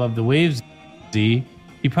little above the waves. He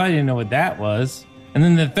probably didn't know what that was. And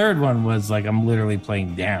then the third one was like, I'm literally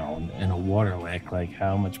playing down in a water lick. Like,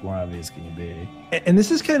 how much more obvious can you be? And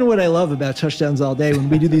this is kind of what I love about Touchdowns All Day when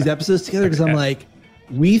we do these episodes together, because I'm like,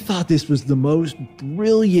 we thought this was the most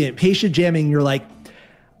brilliant patient jamming. You're like,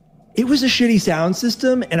 it was a shitty sound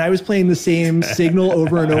system, and I was playing the same signal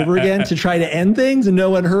over and over again to try to end things, and no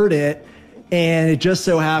one heard it. And it just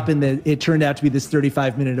so happened that it turned out to be this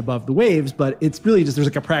 35-minute Above the Waves, but it's really just, there's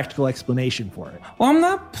like a practical explanation for it. Well, I'm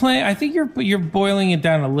not playing. I think you're boiling it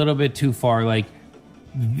down a little bit too far. Like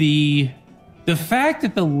the fact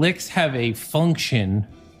that the licks have a function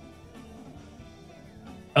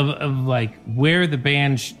of like where the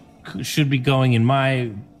band should be going, in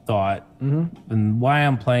my thought, and why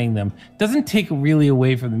I'm playing them, doesn't take really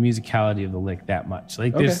away from the musicality of the lick that much.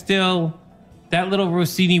 Like there's still that little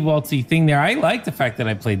Rossini waltzy thing there. I like the fact that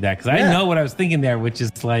I played that because I know what I was thinking there, which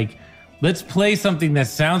is like, let's play something that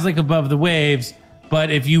sounds like Above the Waves,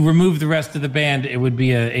 but if you remove the rest of the band, it would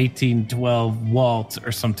be a 1812 waltz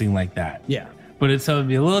or something like that. Yeah. But it would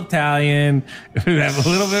be a little Italian, it would have a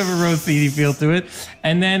little bit of a Rossini feel to it,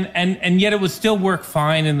 and then and yet it would still work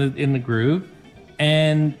fine in the groove.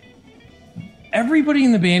 And everybody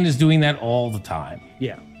in the band is doing that all the time.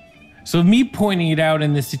 Yeah. So me pointing it out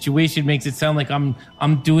in this situation makes it sound like I'm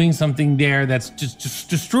doing something there that's just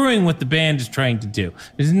destroying what the band is trying to do.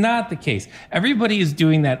 It's not the case. Everybody is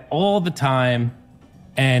doing that all the time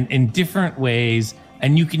and in different ways,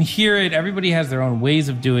 and you can hear it. Everybody has their own ways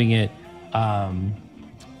of doing it.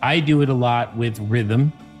 I do it a lot with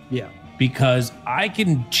rhythm. Yeah. Because I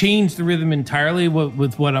can change the rhythm entirely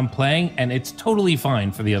with what I'm playing, and it's totally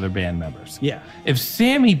fine for the other band members. Yeah. If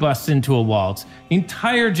Sammy busts into a waltz, the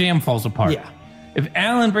entire jam falls apart. Yeah. If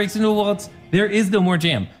Alan breaks into a waltz, there is no more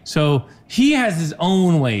jam. So he has his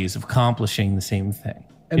own ways of accomplishing the same thing.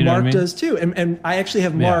 And you know Mark what I mean? does too. And I actually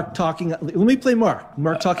have Mark talking. Let me play Mark.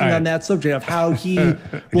 Mark talking on that subject of how he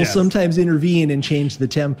will sometimes intervene and change the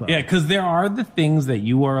tempo. Yeah, because there are the things that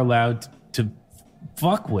you are allowed to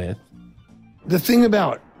fuck with. The thing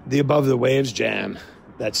about the Above the Waves jam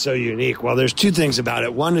that's so unique, well, there's two things about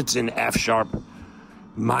it. One, it's in F sharp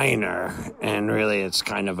minor, and really it's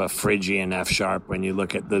kind of a Phrygian F sharp when you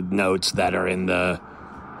look at the notes that are in the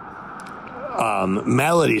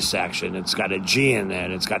melody section. It's got a G in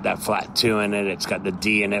it, it's got that flat 2 in it, it's got the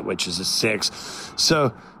D in it, which is a 6.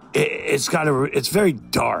 So it's very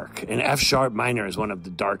dark, and F sharp minor is one of the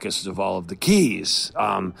darkest of all of the keys.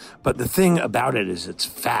 But the thing about it is it's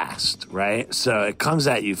fast, right? So it comes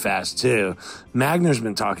at you fast too. Magner's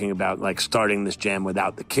been talking about like starting this jam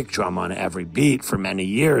without the kick drum on every beat for many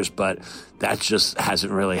years, but that just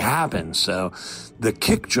hasn't really happened. So the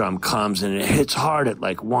kick drum comes and it hits hard at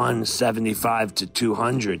like 175 to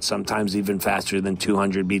 200, sometimes even faster than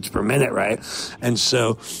 200 beats per minute, right? And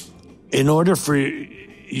so in order for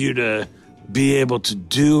you to be able to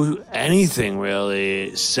do anything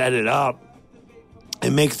really, set it up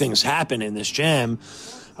and make things happen in this jam,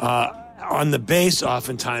 on the bass,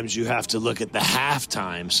 oftentimes you have to look at the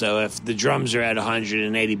halftime. So if the drums are at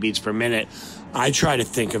 180 beats per minute, I try to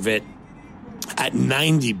think of it at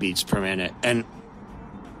 90 beats per minute. And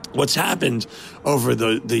what's happened over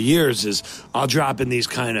the years is I'll drop in these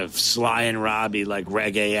kind of Sly and Robbie, like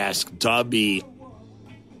reggae-esque, dubby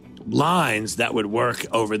lines that would work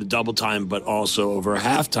over the double time but also over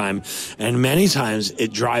halftime, and many times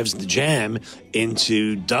it drives the jam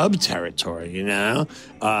into dub territory.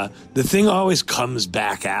 The thing always comes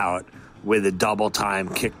back out with a double time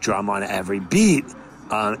kick drum on every beat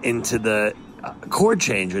into the chord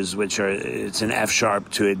changes, which are, it's an F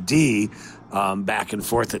sharp to a D, back and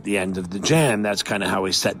forth at the end of the jam. That's kind of how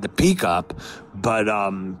we set the peak up. But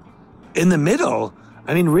in the middle,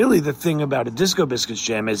 I mean, really, the thing about a Disco Biscuits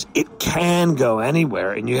jam is it can go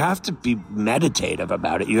anywhere, and you have to be meditative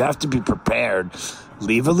about it. You have to be prepared.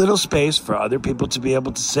 Leave a little space for other people to be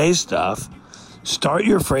able to say stuff. Start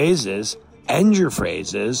your phrases, end your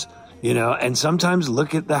phrases, and sometimes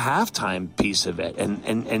look at the halftime piece of it.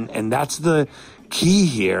 And that's the key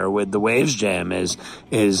here with the Waves jam is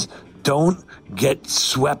don't get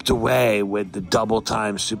swept away with the double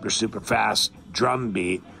time, super, super fast drum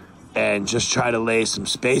beat, and just try to lay some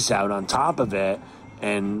space out on top of it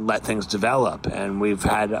and let things develop. And we've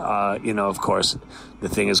had, of course, the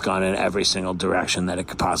thing has gone in every single direction that it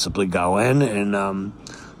could possibly go in. And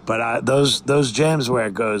but those jams where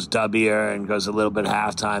it goes dubbier and goes a little bit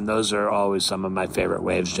halftime, those are always some of my favorite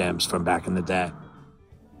Waves jams from back in the day.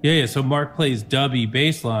 Yeah. So Mark plays dubby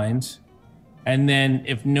bass lines, and then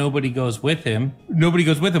if nobody goes with him, nobody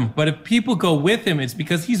goes with him. But if people go with him, it's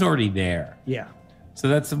because he's already there. Yeah. So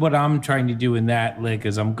that's what I'm trying to do in that lick,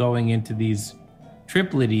 is I'm going into these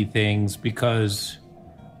triplet-y things because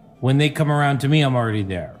when they come around to me, I'm already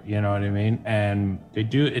there. You know what I mean? And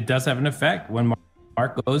it does have an effect. When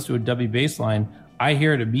Mark goes to a dubby bass line, I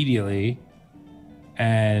hear it immediately,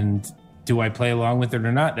 and do I play along with it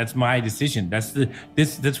or not? That's my decision.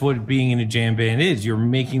 That's what being in a jam band is. You're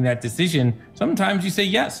making that decision. Sometimes you say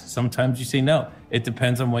yes, sometimes you say no. It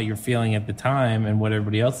depends on what you're feeling at the time and what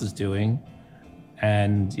everybody else is doing.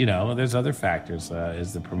 And, you know, there's other factors.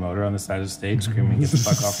 Is the promoter on the side of the stage screaming, "Get the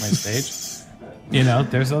fuck off my stage"? You know,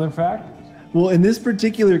 there's other factors. Well, in this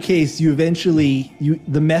particular case,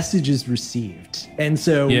 the message is received. And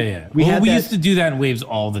so we used to do that in Waves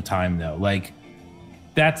all the time, though. Like,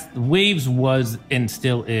 Waves was and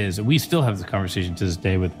still is. We still have the conversation to this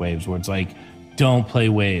day with Waves where it's like, don't play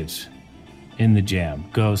Waves in the jam.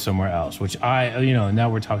 Go somewhere else, which now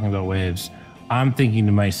we're talking about Waves. I'm thinking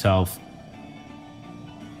to myself,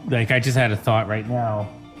 like, I just had a thought right now.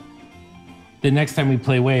 The next time we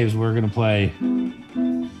play Waves, we're going to play...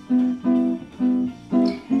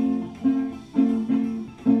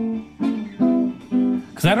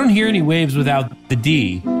 Because I don't hear any Waves without the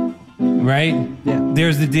D, right? Yeah.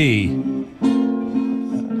 There's the D.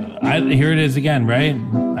 Here it is again, right?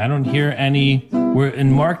 I don't hear any...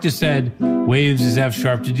 And Mark just said Waves is F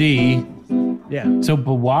sharp to D. Yeah. So,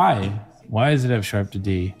 but why? Why is it F sharp to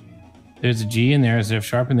D? There's a G in there, there's F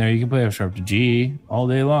sharp in there. You can play F sharp to G all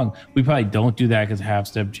day long. We probably don't do that because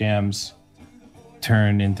half-step jams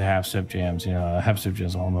turn into half-step jams. You know, half-step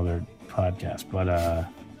jams is a whole other podcast.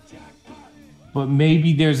 But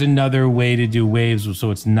maybe there's another way to do Waves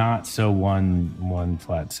so it's not so one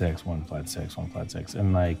flat six, one flat six, one flat six.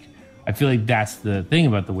 And like, I feel like that's the thing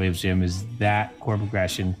about the Waves jam is that chord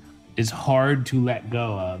progression is hard to let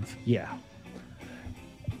go of. Yeah.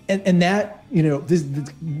 And that, you know, this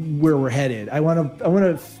where we're headed. I want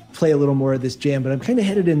to play a little more of this jam, but I'm kind of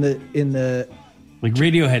headed in the like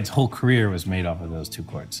Radiohead's whole career was made off of those two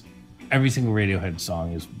chords. Every single Radiohead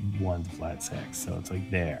song is one flat six, so it's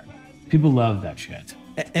like there. People love that shit.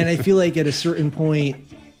 And I feel like at a certain point,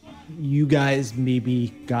 you guys maybe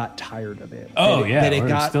got tired of it. Oh, that it we're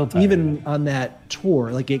got still tired even of it. on that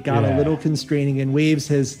tour, like it got a little constraining. And Waves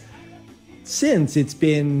has since it's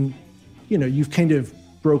been, you know, you've kind of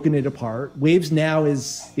broken it apart. Waves now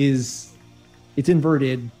is it's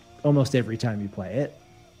inverted almost every time you play it.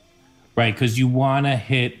 Right, because you want to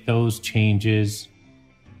hit those changes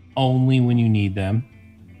only when you need them.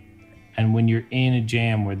 And when you're in a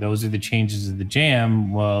jam where those are the changes of the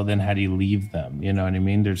jam, well, then how do you leave them? You know what I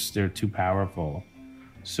mean? They're too powerful.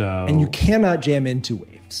 So And you cannot jam into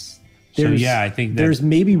Waves. I think there's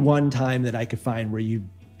maybe one time that I could find where you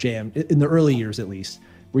jammed, in the early years at least,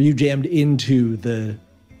 where you jammed into the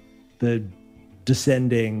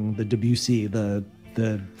descending, the Debussy, the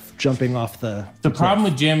jumping off the problem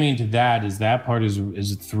with jamming into that is that part is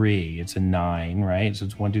a 3. It's a 9, right? So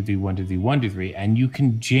it's 1 2 3 1 2 3 1 2 3, and you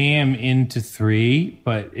can jam into 3,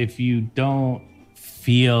 but if you don't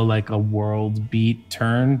feel like a world beat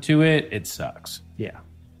turn to it, it sucks. Yeah.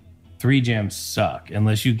 3 jams suck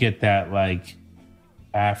unless you get that like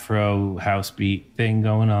Afro house beat thing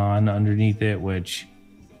going on underneath it, which,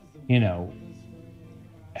 you know,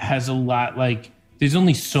 has a lot, like, there's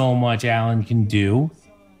only so much Alan can do.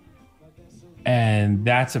 And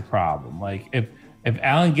that's a problem. Like if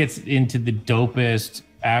Alan gets into the dopest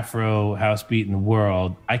Afro house beat in the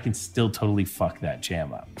world, I can still totally fuck that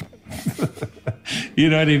jam up.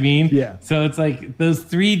 You know what I mean? Yeah. So it's like those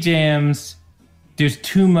 3 jams, there's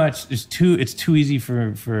too much, it's too easy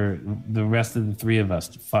for the rest of the 3 of us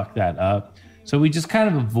to fuck that up. So we just kind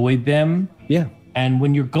of avoid them. Yeah. And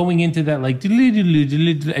when you're going into that, like,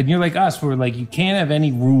 and you're like us, where like you can't have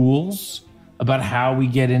any rules about how we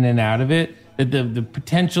get in and out of it, that the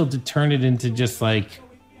potential to turn it into just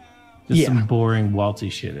some boring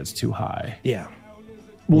waltzy shit is too high. Yeah.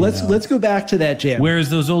 Well, let's go back to that jam. Whereas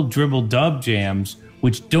those old dribble dub jams,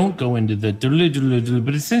 which don't go into the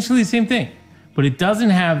but essentially the same thing, but it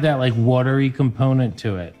doesn't have that like watery component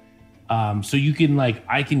to it. So you can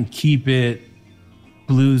I can keep it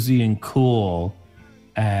bluesy and cool,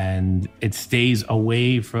 and it stays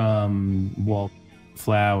away from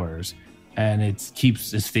wallflowers, and it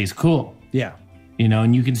stays cool. Yeah. You know,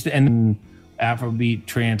 and you can and Afrobeat,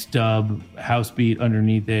 trance, dub, house beat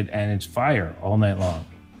underneath it, and it's fire all night long.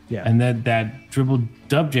 Yeah. And that dribble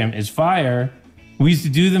dub jam is fire. We used to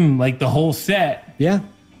do them like the whole set. Yeah.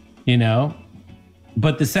 You know,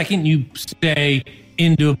 but the second you stay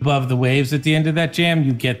into above the waves at the end of that jam,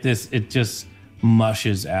 you get this, it just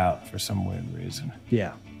mushes out for some weird reason.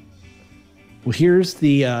 Yeah. Well, here's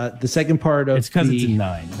the second part of it's because it's a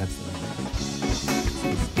 9. That's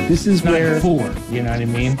this is where 4. You know what I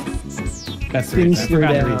mean? That's the things reason. I slow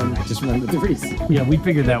forgot the down. reason. I just remembered the reason. Threes. Yeah, we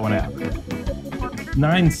figured that one out.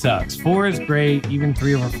 9 sucks. 4 is great. Even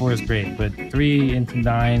 3 over 4 is great, but 3 into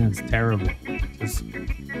 9 is terrible. Just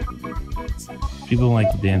people don't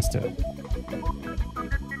like to dance to it.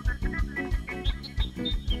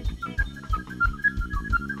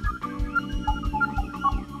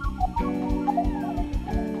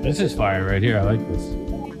 This is fire right here. I like this.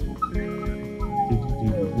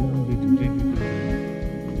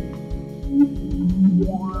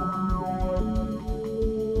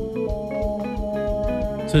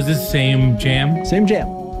 So is this the same jam? Same jam.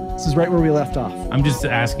 This is right where we left off. I'm just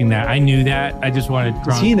asking that. I knew that. I just wanted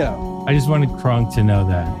Does he know? I just wanted Krunk to know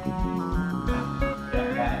that.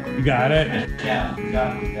 You got it? Yeah, you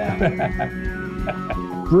got it. Yeah.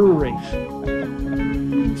 Brewery.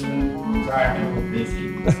 Sorry, I'm a little busy.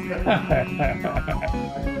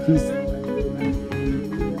 He's-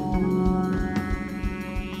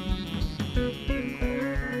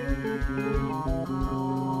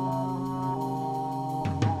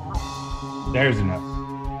 There's enough.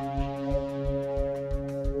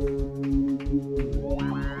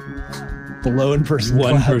 the lone person.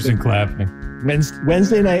 One clapping. person clapping.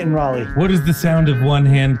 Wednesday night in Raleigh. What is the sound of one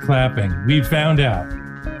hand clapping? We found out.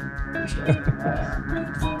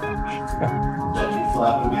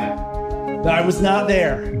 I was not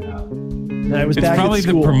there. I was It's back probably at the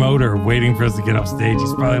school. promoter waiting for us to get off stage.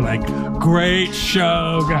 He's probably like, "Great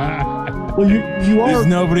show, guys." Well, you There's are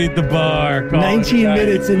nobody at the bar. Call it 19 a night.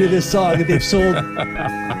 minutes into this song that they've sold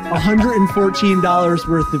 $114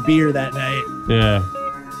 worth of beer that night. Yeah.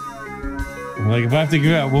 Like if I have to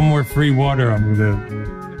give out one more free water, I'm gonna.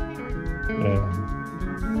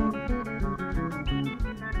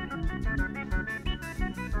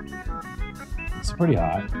 It's pretty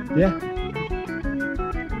hot. Yeah.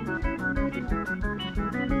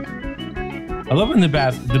 I love when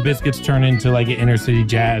the Biscuits turn into like an inner city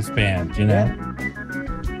jazz band, you know?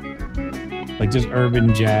 Like just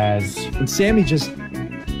urban jazz. And Sammy just,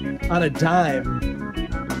 on a dime,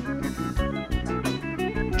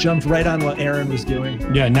 jumped right on what Aaron was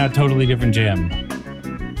doing. Yeah, now totally different jam.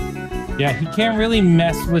 Yeah, he can't really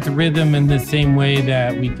mess with rhythm in the same way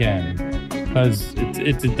that we can. Because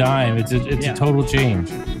it's a dime. It's a total change.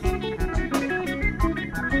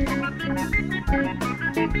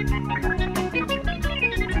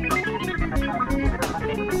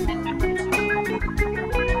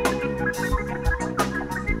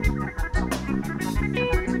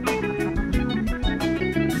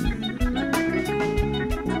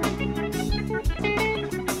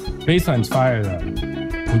 Bassline's fire though.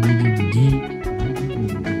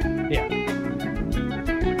 Yeah.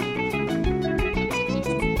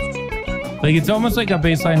 Like it's almost like a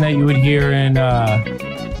bass line that you would hear in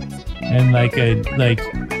like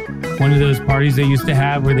one of those parties they used to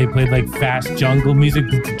have where they played like fast jungle music.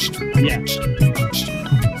 Yeah.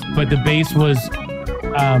 But the bass was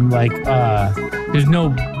there's no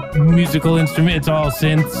musical instrument, it's all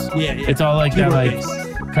synths. Yeah, yeah. It's all like Keyboard that, like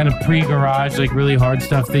bass. kind of pre-garage, like really hard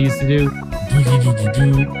stuff they used to do.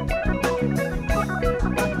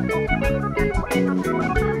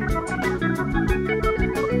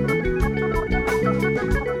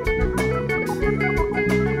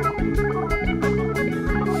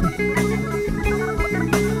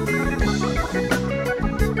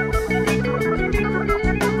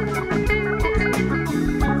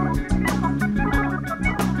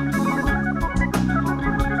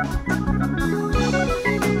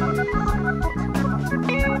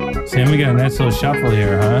 Sam, we got a nice little shuffle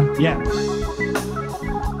here, huh? Yeah.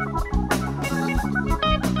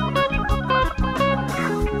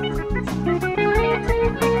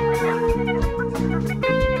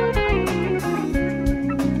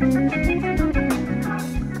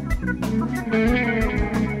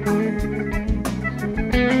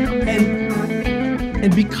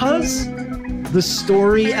 And because the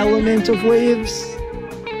story element of Waves,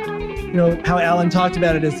 you know, how Alan talked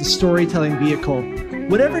about it as the storytelling vehicle,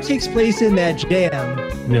 whatever takes place in that jam,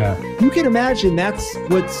 Yeah. you can imagine that's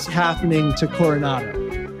what's happening to Coronado.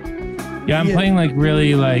 Yeah, I'm Yeah. playing like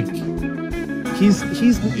really like He's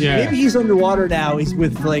Yeah. maybe he's underwater now. He's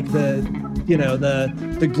with like the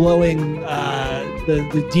glowing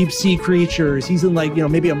the deep sea creatures. He's in like, you know,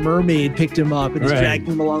 maybe a mermaid picked him up and is Right. dragging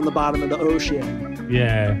him along the bottom of the ocean.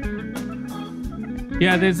 yeah.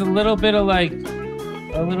 Yeah, there's a little bit of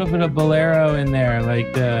bolero in there,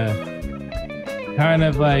 like the kind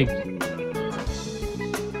of like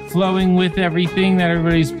flowing with everything that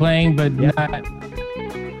everybody's playing, but not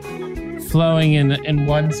flowing in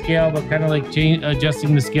one scale, but kind of like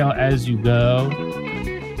adjusting the scale as you go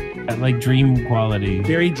at like dream quality.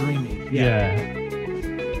 Very dreamy. Yeah.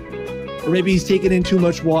 Or maybe he's taken in too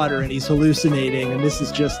much water and he's hallucinating, and this is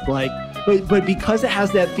just like, but because it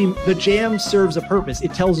has that theme, the jam serves a purpose.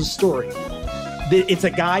 It tells a story. It's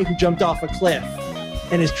a guy who jumped off a cliff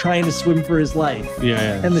and is trying to swim for his life.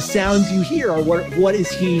 Yeah. And the sounds you hear are what is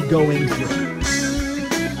he going through?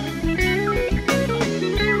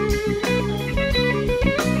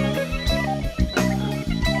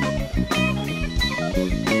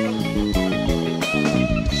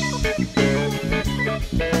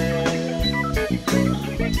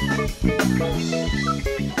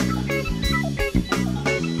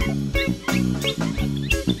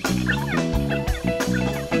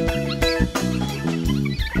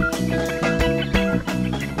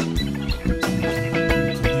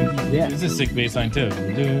 Yeah, this is a sick bass line too.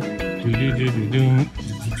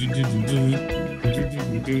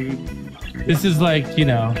 This is like, you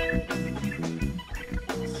know,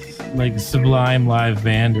 like Sublime live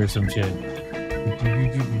band or some shit.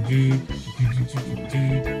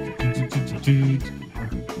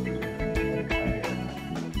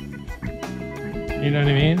 You know what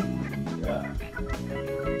I mean?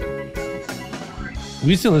 We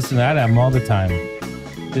used to listen to that album all the time.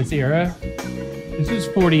 This era. This was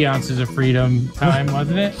 40 ounces of freedom time,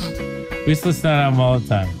 wasn't it? We used to listen to that album all the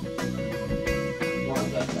time.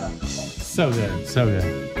 So good, so good.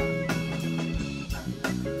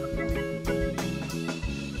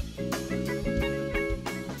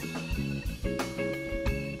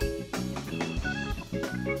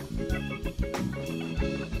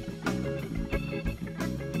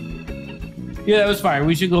 Yeah, that was fire.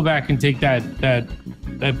 We should go back and take that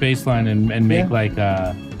bass line and make like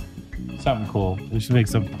something cool. We should make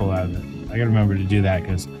something cool out of it. I gotta remember to do that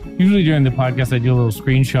because usually during the podcast I do a little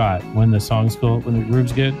screenshot when the song's cool, when the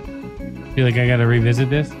groove's good. I feel like I gotta revisit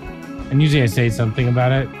this, and usually I say something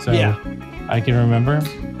about it so I can remember.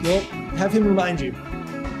 Well, have him remind you.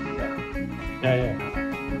 Yeah.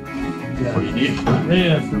 What you need?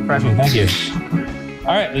 Yeah, it's refreshing. Thank you.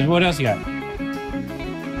 All right, what else you got?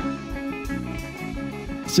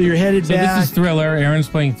 So you're headed back. This is Thriller. Aaron's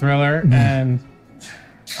playing Thriller, and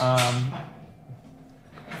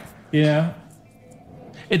yeah,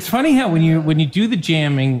 it's funny how when you do the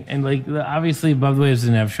jamming and like obviously Above the Waves is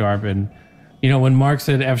an F sharp, and you know when Mark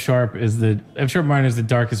said F sharp minor is the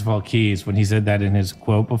darkest of all keys when he said that in his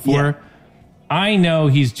quote before, I know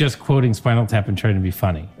he's just quoting Spinal Tap and trying to be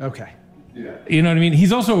funny. Okay. Yeah. You know what I mean?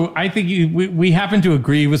 He's also, I think we happen to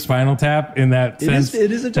agree with Spinal Tap in that sense. It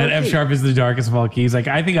is a dark that F key. sharp is the darkest of all keys. Like,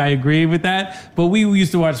 I think I agree with that. But we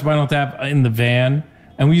used to watch Spinal Tap in the van,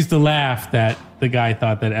 and we used to laugh that the guy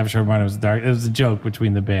thought that F sharp minor was dark. It was a joke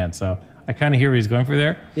between the band. So I kind of hear what he's going for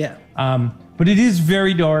there. Yeah. But it is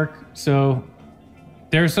very dark. So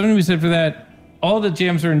there's something to be said for that. All the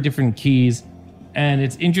jams are in different keys. And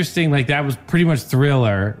it's interesting, like that was pretty much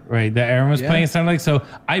Thriller, right? That Aaron was playing, it sounded like. So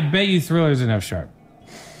I bet you Thriller's an F sharp.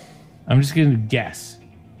 I'm just going to guess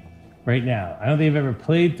right now. I don't think I've ever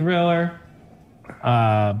played Thriller,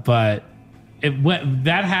 but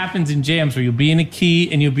that happens in jams where you'll be in a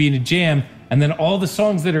key and you'll be in a jam, and then all the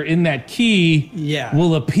songs that are in that key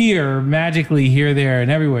will appear magically here, there,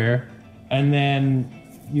 and everywhere. And then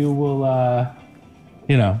you will,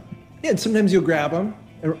 Yeah, and sometimes you'll grab them.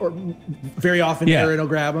 Or very often Aaron will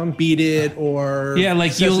grab them, Beat It, or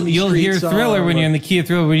like Sesame you'll Street hear song, Thriller when you're in the key of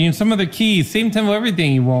Thriller. When you're in some other key, same tempo,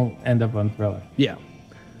 everything, you won't end up on Thriller. Yeah.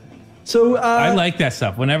 So I like that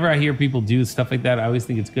stuff. Whenever I hear people do stuff like that, I always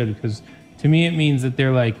think it's good because to me it means that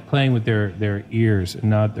they're like playing with their ears and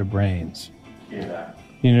not their brains. Yeah.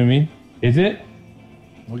 You know what I mean? Is it?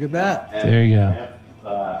 Look at that. There you go.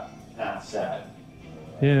 Not sad.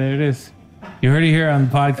 Yeah, there it is. You heard it here on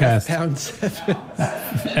the podcast. Pound 7.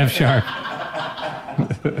 F sharp.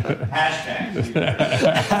 Hashtag.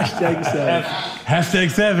 Hashtag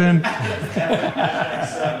 7.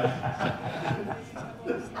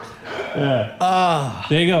 #7.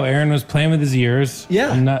 There you go. Aaron was playing with his ears.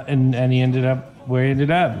 Yeah. And he ended up where he ended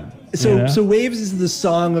up. So Waves is the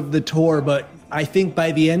song of the tour, but I think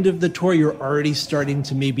by the end of the tour, you're already starting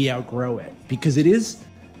to maybe outgrow it because it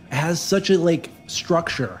has such a like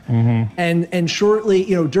structure. Mm-hmm. And shortly,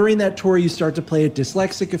 during that tour, you start to play it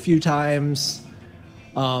Dyslexic a few times.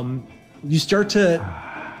 You start to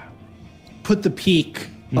put the peak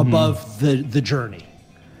above the journey.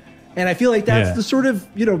 And I feel like that's the sort of,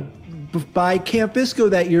 by Camp Bisco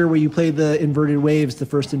that year where you played the Inverted Waves, the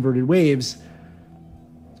first Inverted Waves,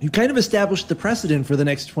 you kind of established the precedent for the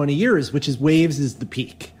next 20 years, which is Waves is the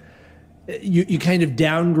peak. You kind of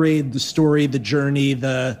downgrade the story, the journey,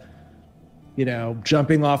 the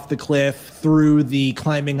jumping off the cliff through the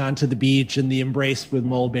climbing onto the beach and the embrace with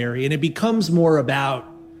Mulberry. And it becomes more about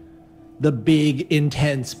the big,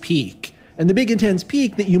 intense peak. And the big, intense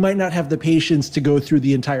peak that you might not have the patience to go through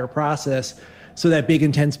the entire process so that big,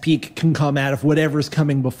 intense peak can come out of whatever's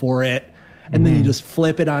coming before it. And then you just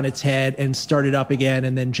flip it on its head and start it up again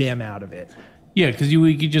and then jam out of it. Yeah, because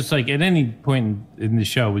we could just like at any point in the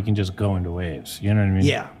show, we can just go into Waves. You know what I mean?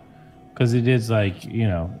 Yeah. Because it is like,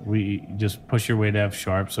 we just push your way to F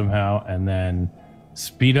sharp somehow and then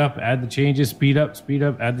speed up, add the changes, speed up,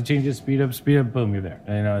 add the changes, speed up, boom, you're there.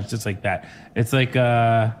 It's just like that. It's like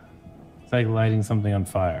lighting something on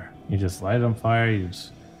fire. You just light it on fire. You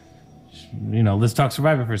just let's talk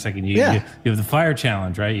Survivor for a second. You have the fire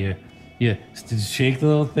challenge, right? You shake the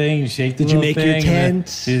little thing. You shake the little thing. Did you make your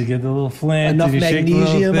tent? You get the little flint. Enough Did you shake the little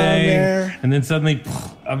magnesium on thing? there? And then suddenly,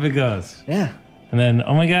 up it goes. Yeah. And then,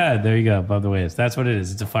 oh my God, there you go, above the waves. That's what it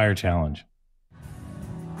is. It's a fire challenge.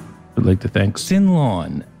 I'd like to thank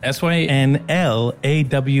Synlawn, SYNLAWN.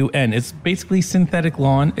 It's basically synthetic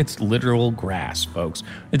lawn. It's literal grass, folks.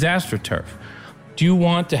 It's AstroTurf. Do you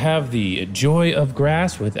want to have the joy of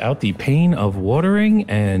grass without the pain of watering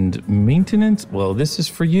and maintenance? Well, this is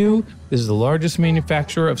for you. This is the largest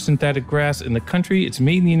manufacturer of synthetic grass in the country. It's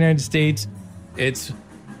made in the United States. It's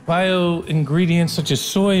bio ingredients such as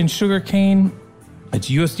soy and sugarcane. It's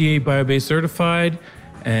USDA bio-based certified,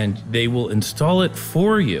 and they will install it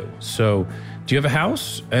for you. So, do you have a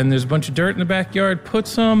house and there's a bunch of dirt in the backyard? Put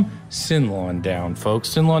some Synlawn down, folks.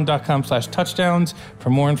 Synlawn.com/touchdowns for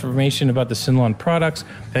more information about the Synlawn products.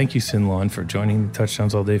 Thank you, Synlawn, for joining the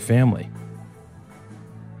Touchdowns All Day family.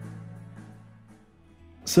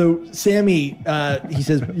 So, Sammy, he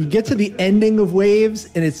says, you get to the ending of Waves,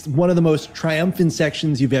 and it's one of the most triumphant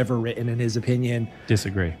sections you've ever written, in his opinion.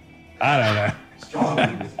 Disagree. I don't know.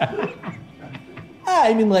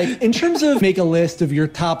 I mean, like, in terms of make a list of your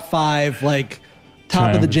top 5, like,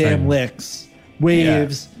 top of the jam licks,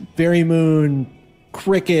 Waves, Fairy Moon,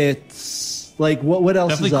 Crickets, like, what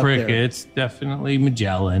else Definitely is up Crickets, definitely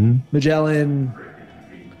Magellan. Magellan.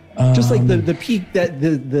 Just like the peak that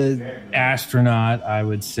the Astronaut, I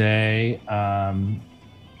would say.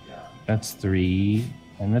 That's 3,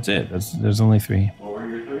 and that's it. There's only 3. What were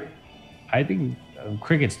your 3? I think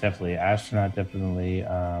Crickets definitely, Astronaut definitely.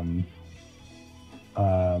 I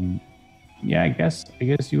guess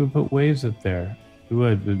you would put Waves up there. You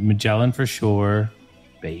would, but Magellan for sure.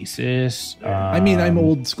 Basis. I mean, I'm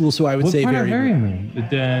old school, so I would say Fairy Moon.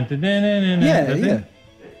 Yeah.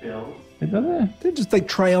 It doesn't. They're just like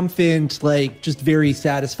triumphant, like just very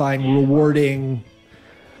satisfying, rewarding.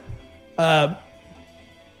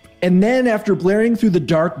 And then after blaring through the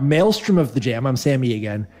dark maelstrom of the jam, I'm Sammy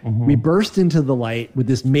again, we burst into the light with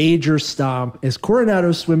this major stomp as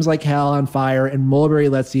Coronado swims like hell on fire and Mulberry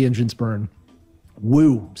lets the engines burn.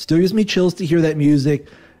 Woo. Still gives me chills to hear that music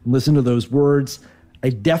and listen to those words. I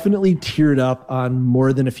definitely teared up on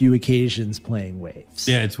more than a few occasions playing Waves.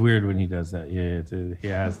 Yeah, it's weird when he does that. Yeah, he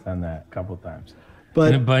has done that a couple times.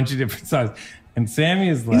 But in a bunch of different songs. And Sammy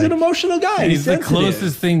is like... He's an emotional guy. He's the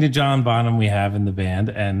closest thing to John Bonham we have in the band.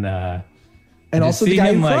 And also the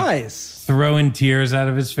guy who cries. Throwing tears out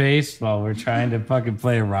of his face while we're trying to fucking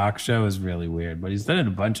play a rock show is really weird. But he's done it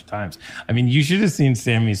a bunch of times. I mean, you should have seen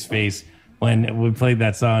Sammy's face when we played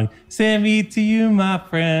that song, Sammy to you, my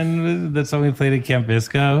friend. That song we played at Camp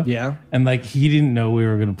Bisco. Yeah. And like, he didn't know we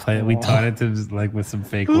were going to play it. We taught it to just like with some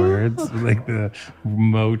fake words, like the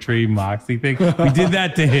Motree Moxie thing. We did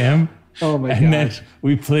that to him. Oh my and gosh. then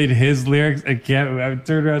we played his lyrics at Camp. I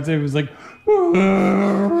turned around and it was like, oh my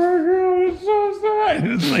God, it's so sad.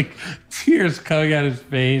 It's like tears coming out his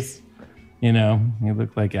face. You know, he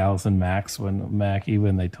looked like Allison Mackey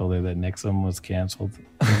when they told her that Nixon was canceled. You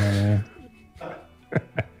know what I mean?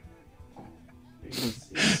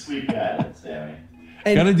 Sweet guy, Sammy.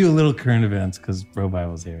 Got to do a little current events because Bro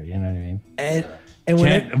Bible's here. You know what I mean? And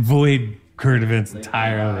Can't avoid current events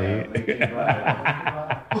entirely.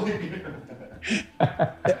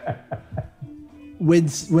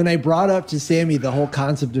 When I brought up to Sammy the whole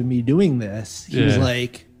concept of me doing this, he was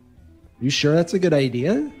like, "You sure that's a good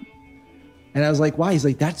idea?" And I was like, "Why?" He's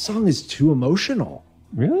like, "That song is too emotional."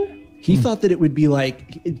 Really? He thought that it would be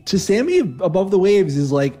like, to Sammy, Above the Waves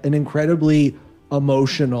is like an incredibly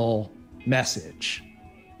emotional message,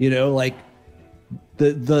 you know, like the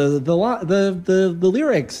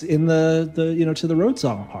lyrics in the to the road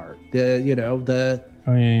song part, Oh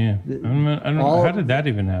yeah. I don't know. How did that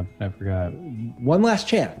even happen? I forgot. One last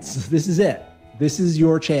chance. This is it. This is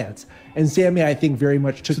your chance. And Sammy, I think, very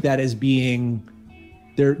much took that as being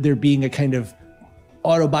there being a kind of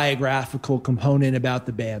autobiographical component about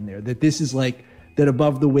the band there, that this is like that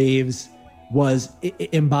Above the Waves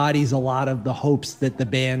embodies a lot of the hopes that the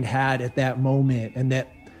band had at that moment, and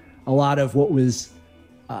that a lot of what was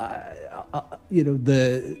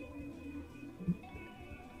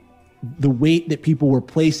the weight that people were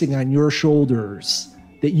placing on your shoulders,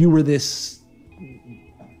 that you were this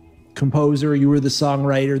composer, you were the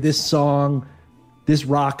songwriter, this song, this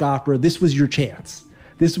rock opera, this was your chance.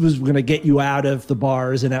 This was going to get you out of the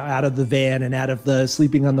bars and out of the van and out of the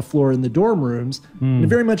sleeping on the floor in the dorm rooms. And it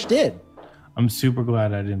very much did. I'm super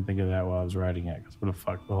glad I didn't think of that while I was writing it, because it would have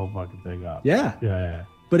fucked the whole fucking thing up. Yeah. Yeah.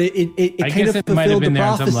 But it I kind guess of it might have fulfilled been the there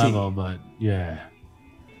on some prophecy. level, but yeah.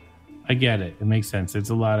 I get it. It makes sense. There's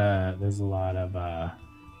a lot of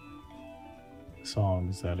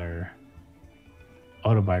songs that are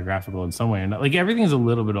autobiographical in some way, and like everything's a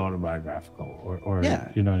little bit autobiographical, or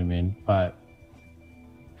you know what I mean. But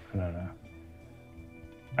I don't know.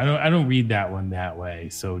 I don't read that one that way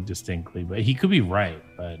so distinctly, but he could be right.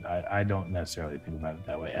 But I don't necessarily think about it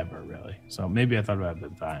that way ever, really. So maybe I thought about it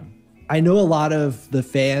at the time. I know a lot of the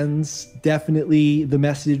fans, definitely the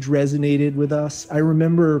message resonated with us. I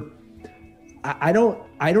remember, I don't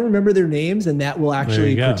remember their names, and that will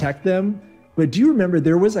actually protect them. But do you remember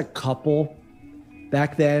there was a couple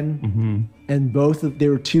back then, and they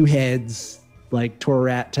were two heads, like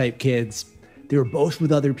Torat type kids. They were both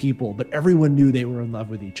with other people, but everyone knew they were in love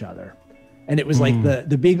with each other. And it was like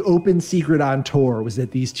the big open secret on tour was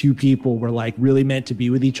that these two people were like really meant to be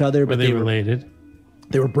with each other. But were they related?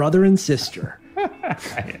 They were brother and sister.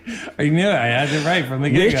 I knew it. I had it right from the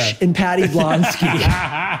get-go. Rich and Patty Blonsky.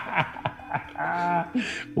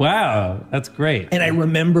 Wow, that's great. And I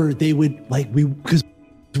remember they would because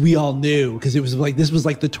we all knew, because it was like, this was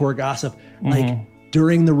like the tour gossip. Like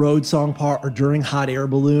during the road song part or during Hot Air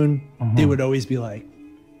Balloon, they would always be like,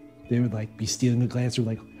 they would like be stealing a glance or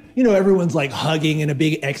like, you know, everyone's like hugging in a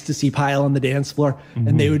big ecstasy pile on the dance floor.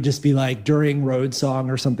 And they would just be like during road song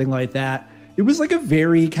or something like that. It was like a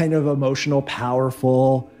very kind of emotional,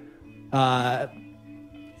 powerful,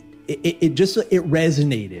 it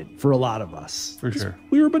resonated for a lot of us. For sure.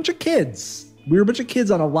 We were a bunch of kids. We were a bunch of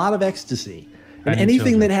kids on a lot of ecstasy. And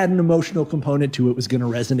anything that had an emotional component to it was going to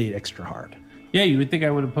resonate extra hard. Yeah, you would think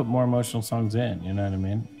I would have put more emotional songs in. You know what I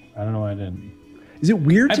mean? I don't know why I didn't. Is it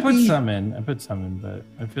weird I put some in, but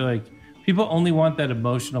I feel like people only want that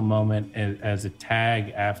emotional moment as a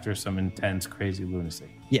tag after some intense, crazy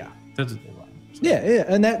lunacy. Yeah. That's what they want. So. Yeah.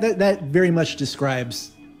 And that very much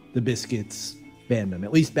describes the Biscuits fandom,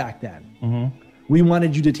 at least back then. We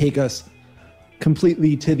wanted you to take us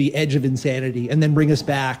completely to the edge of insanity and then bring us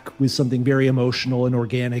back with something very emotional and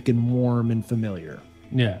organic and warm and familiar.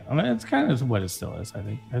 Yeah, I mean, it's kind of what it still is, I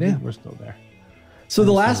think. I think we're still there. So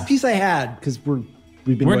the last piece I had, because we've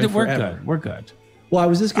been going forever. We're good. Well, I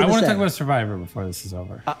was just going to say. I want to talk about Survivor before this is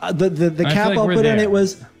over. The cap I'll put on it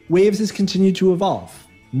was Waves has continued to evolve.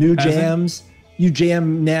 New jams. You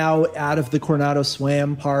jam now out of the Coronado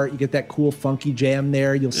Swam part. You get that cool funky jam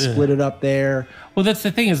there. You'll split it up there. Well, that's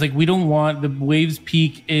the thing is like we don't want the Waves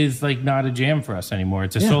Peak is like not a jam for us anymore.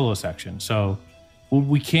 It's a solo section. So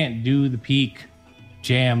we can't do the Peak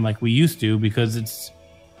jam like we used to because it's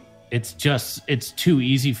too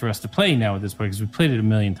easy for us to play now at this point because we played it a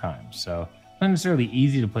million times. So it's not necessarily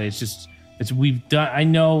easy to play. We've done. I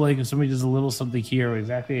know like if somebody does a little something here,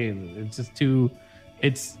 exactly. It's just too.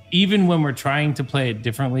 It's even when we're trying to play it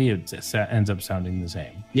differently, it ends up sounding the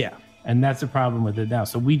same. Yeah. And that's the problem with it now.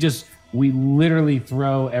 So we literally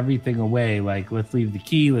throw everything away. Like, let's leave the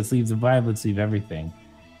key, let's leave the vibe, let's leave everything.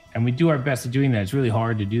 And we do our best at doing that. It's really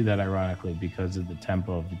hard to do that, ironically, because of the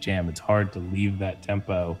tempo of the jam. It's hard to leave that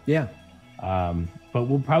tempo. Yeah. But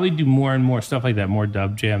we'll probably do more and more stuff like that, more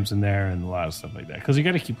dub jams in there and a lot of stuff like that. Because you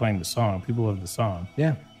got to keep playing the song. People love the song.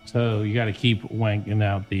 Yeah. So you got to keep wanking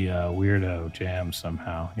out the weirdo jams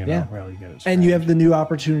somehow. Really get it. And you have the new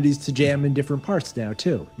opportunities to jam in different parts now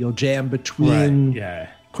too. You'll jam between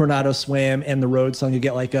Coronado Swam and the road song. You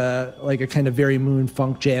get like a kind of very Moon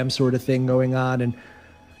funk jam sort of thing going on. And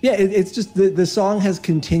yeah, it's just the song has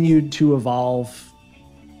continued to evolve,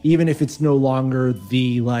 even if it's no longer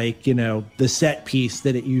the the set piece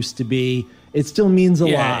that it used to be. It still means a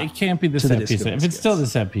lot. Yeah, it can't be the set piece. If it's still the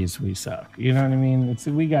set piece, we suck. You know what I mean?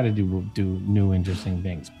 We got to do new, interesting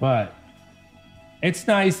things. But it's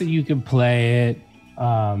nice that you can play it.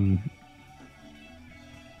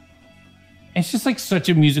 It's just like such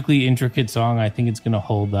a musically intricate song. I think it's going to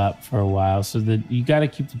hold up for a while. So that you got to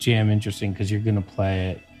keep the jam interesting because you're going to play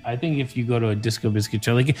it. I think if you go to a Disco Biscuit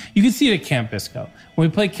show, like you can see it at Camp Bisco. When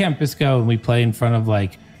we play Camp Bisco and we play in front of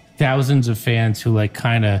like thousands of fans who like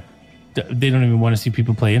kind of, they don't even want to see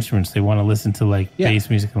people play instruments. They want to listen to like bass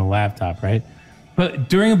music on a laptop, right? But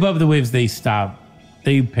during Above the Waves, they stop.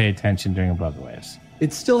 They pay attention during Above the Waves.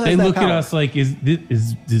 It still has. They that look power. at us like, is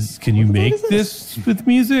this? Can you make this with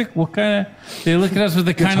music? What kind of? They look at us with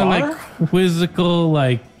a kind of like quizzical,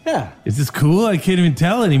 like, is this cool? I can't even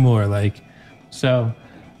tell anymore. Like, so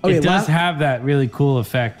it does have that really cool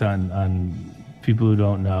effect on people who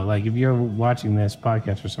don't know. Like, if you're watching this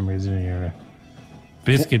podcast for some reason and you're a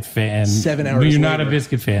Biscuit fan, 7 hours but you're later. not a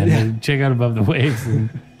Biscuit fan, then check out Above the Waves and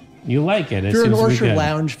you like it. If you're an Orchard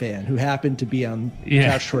Lounge fan who happened to be on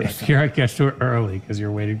Couch Tour. If you're at Couch Tour early because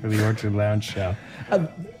you're waiting for the Orchard Lounge show.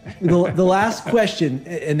 The last question,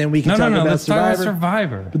 and then we can talk about let's Survivor. talk about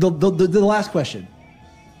Survivor. But the last question.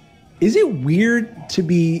 Is it weird to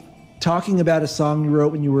be talking about a song you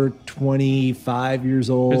wrote when you were 25 years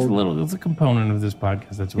old? It's a component of this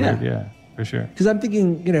podcast that's weird. Yeah, for sure. Because I'm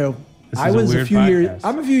thinking, you know, This I is was a weird few podcast.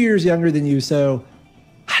 I'm a few years younger than you, so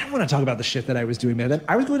I don't want to talk about the shit that I was doing, man.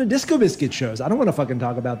 I was going to Disco Biscuit shows. I don't want to fucking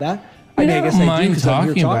talk about that. I mean, don't mind 'cause I'm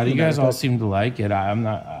here talking about it. You guys all but- seem to like it.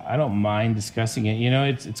 I don't mind discussing it. You know,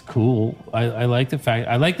 it's cool. I like the fact.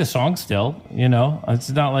 I like the song still. You know, it's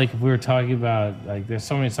not like if we were talking about like there's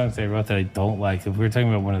so many songs that I wrote that I don't like. If we were talking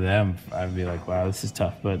about one of them, I'd be like, wow, this is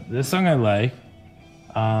tough. But this song I like.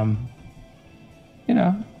 You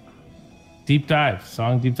know, deep dive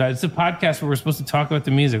song, deep dive. It's a podcast where we're supposed to talk about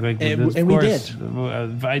the music. Like, And of we course, did.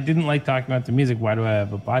 If I didn't like talking about the music, why do I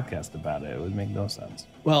have a podcast about it? It would make no sense.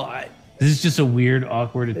 Well, This is just a weird,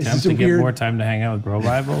 awkward is attempt a to get weird- more time to hang out with Bro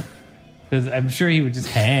Bible. Because I'm sure he would just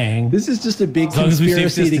hang. this is just a big long as we save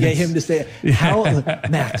conspiracy to get distance. him to say,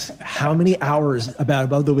 Max, how many hours about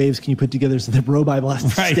Above the Waves can you put together so that Bro Bible has to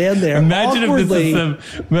stand there Imagine awkwardly?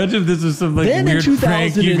 imagine if this was some like Then in weird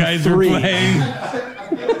prank you guys were 2003. playing.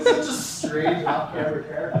 Such a strange off-camera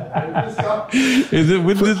character.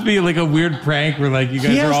 Wouldn't this be like a weird prank where like you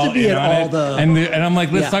guys He are has all to be in at on all it, the- and I'm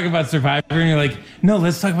like, let's Yeah. talk about Survivor, and you're like, no,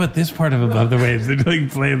 let's talk about this part of Above the Waves. They're like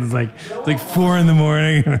playing it's like 4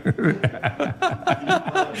 a.m.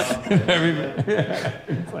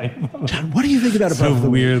 John, what do you think about So Above the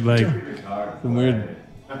Waves? weird, like some weird.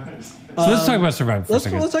 So let's talk about Survivor for a Let's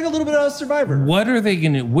second. talk a little bit about Survivor. What are they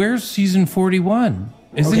going to? Where's season 41?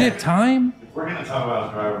 Isn't Okay. it time? If we're going to talk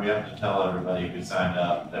about Survivor, we have to tell everybody who signed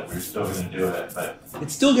up that we're still going to do it. But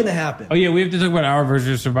It's still going to happen. Oh yeah, we have to talk about our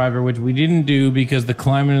version of Survivor, which we didn't do because the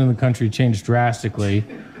climate in the country changed drastically,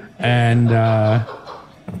 and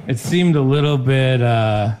it seemed a little bit.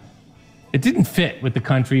 It didn't fit with the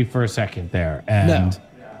country for a second there, and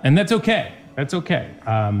that's okay. That's okay.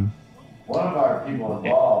 one of our people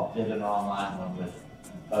involved did an online one with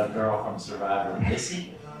a girl from Survivor,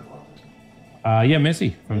 Missy. Yeah,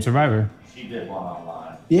 Missy from Survivor. She did one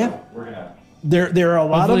online. Yeah. We're going to. There are a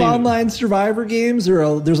lot Hopefully- of online Survivor games.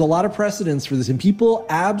 There's a lot of precedence for this, and people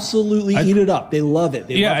absolutely eat it up. They love it.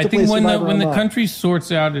 They Yeah, love I to think play when the Survivor online. country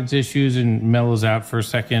sorts out its issues and mellows out for a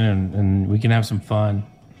second, and we can have some fun.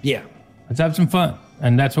 Yeah. Let's have some fun.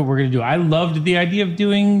 And that's what we're going to do. I loved the idea of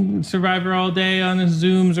doing Survivor all day on the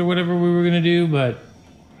Zooms or whatever we were going to do. But,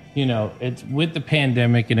 you know, it's with the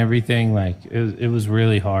pandemic and everything, like it was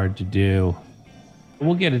really hard to do.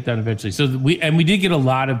 We'll get it done eventually. So we did get a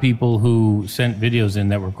lot of people who sent videos in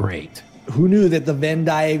that were great. Who knew that the Venn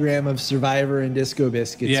diagram of Survivor and Disco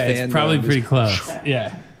Biscuits? Yeah, it's fandom probably is- pretty close.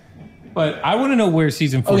 Yeah. But I want to know where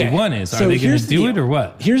season 41 is. Are they going here's to the do deal. it or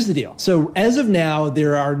what? Here's the deal. So as of now,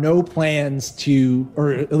 there are no plans to,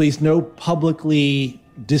 or at least no publicly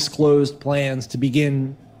disclosed plans to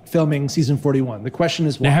begin filming season 41. The question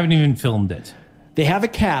is They why. haven't even filmed it. They have a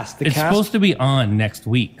cast. The It's cast supposed to be on next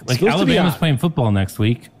week. Like supposed to be Alabama's on. playing football next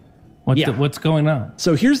week. Yeah. What's going on?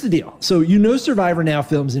 So here's the deal. So you know Survivor now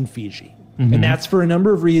films in Fiji. And that's for a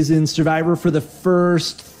number of reasons. Survivor for the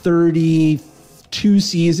first 32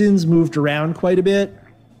 seasons moved around quite a bit.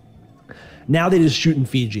 Now they just shoot in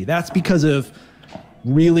Fiji. That's because of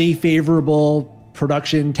really favorable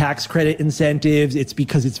production tax credit incentives. It's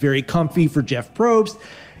because it's very comfy for Jeff Probst.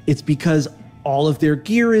 It's because all of their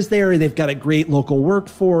gear is there. They've got a great local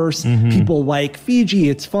workforce. People like Fiji.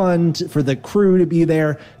 It's fun for the crew to be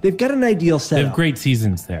there. They've got an ideal They setup. have great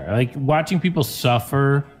seasons there. Like watching people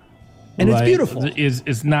suffer, And it's like, beautiful.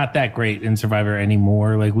 Is not that great in Survivor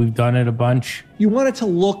anymore. Like we've done it a bunch. You want it to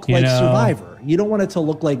look You like know. Survivor. You don't want it to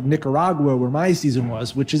look like Nicaragua, where my season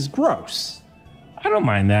was, which is gross. I don't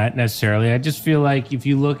mind that necessarily. I just feel like if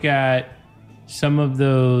you look at some of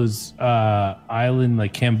those island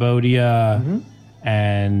like Cambodia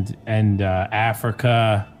and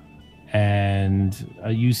Africa, and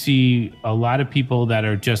you see a lot of people that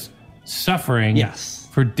are just suffering Yes.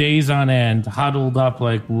 for days on end, huddled up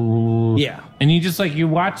like ooh. Yeah. And you just like you're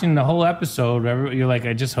watching the whole episode. You're like,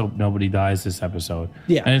 I just hope nobody dies this episode.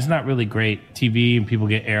 Yeah. And it's not really great TV, and people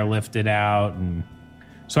get airlifted out, and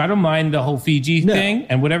so I don't mind the whole Fiji No. thing.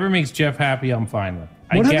 And whatever makes Jeff happy, I'm fine with.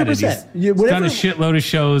 I get it. 100%. He's Yeah, done whatever- a shitload of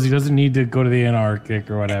shows. He doesn't need to go to the Antarctic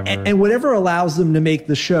or whatever. And whatever allows them to make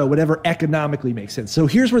the show, whatever economically makes sense. So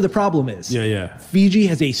here's where the problem is. yeah. Fiji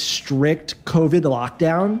has a strict COVID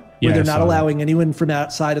lockdown where Yeah, they're I not saw that. allowing anyone from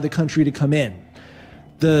outside of the country to come in.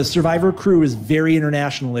 The Survivor crew is very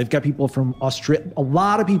international. They've got people from Australia, a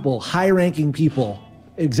lot of people, high-ranking people,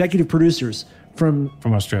 executive producers from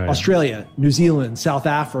Australia. New Zealand, South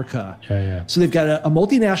Africa. Yeah. So they've got a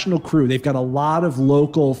multinational crew. They've got a lot of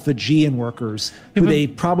local Fijian workers who but- they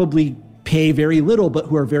probably pay very little, but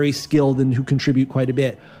who are very skilled and who contribute quite a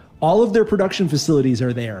bit. all of their production facilities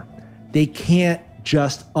are there. They can't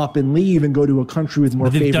just up and leave and go to a country with more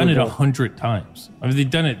But they've favorable. done it 100 times. I mean, they've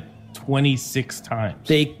done it 26 times.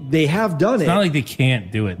 They have done It's it. not like they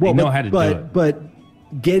can't do it. They know how to do it. But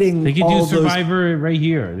getting They can all do of those, Survivor right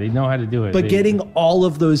here. They know how to do it. but getting all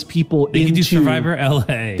of those people they can into do Survivor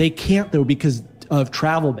LA. They can't though because of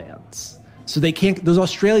travel bans. So they can't. Those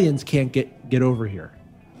Australians can't get over here.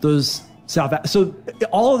 Those So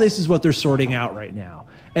all of this is what they're sorting out right now,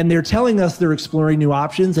 and they're telling us they're exploring new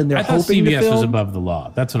options, and they're I thought hoping to CBS film. was above the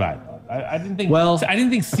law. That's what I thought. I didn't think. Well, I didn't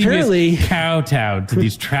think apparently- CBS kowtowed to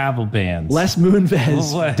these travel bans. Les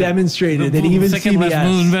Moonves demonstrated that even second CBS. Les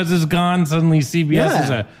Moonves is gone, suddenly CBS is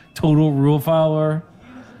Yeah. a total rule follower.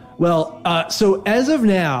 Well, so as of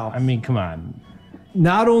now, I mean, come on.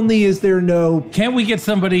 not only is there no Can't we get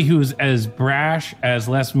somebody who's as brash as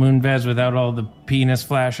Les Moonves without all the penis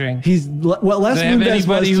flashing? Les they have Moonves was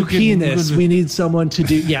anybody who to could- penis. who could- We need someone to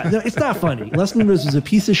do. Yeah, no, it's not funny. Les Moonves was a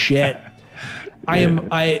piece of shit. I but we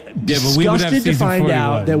would have disgusted to season find 41.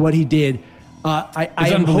 out that what he did. I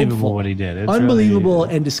It's am unbelievable hopeful. what he did. It's Unbelievable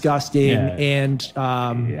really- and disgusting. Yeah. And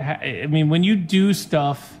I mean, when you do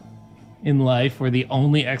stuff in life where the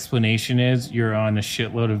only explanation is you're on a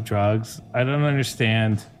shitload of drugs, I don't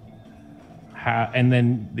understand how. And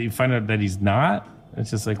then you find out that he's not. It's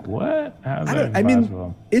just like, what? How's I that don't. I mean,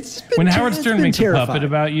 possible? it's been When Howard it's Stern been makes a terrifying. puppet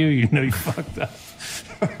about you, you know you fucked up.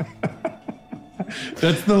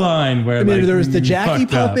 That's the line where I mean, like, there was the you Jackie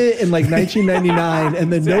fucked up. puppet in like 1999,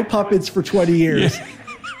 and then no puppets for 20 years.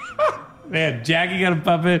 Man, Jackie got a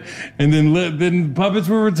puppet, and then puppets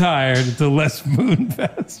were retired until Les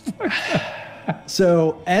Moonves.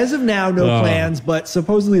 So as of now, no plans, but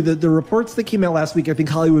supposedly the reports that came out last week, I think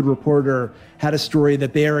Hollywood Reporter had a story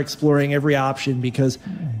that they are exploring every option because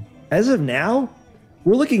as of now,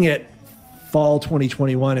 we're looking at fall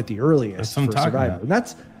 2021 at the earliest That's what I'm for talking Survivor. about. And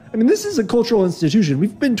that's, I mean, this is a cultural institution.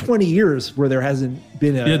 We've been 20 years where there hasn't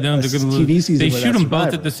been a, Yeah, no, a they're gonna TV lose. season. They where shoot that's them both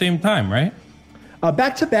Survivor. at the same time, right?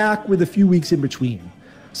 Back to back with a few weeks in between.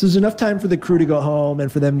 So there's enough time for the crew to go home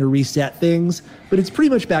and for them to reset things, but it's pretty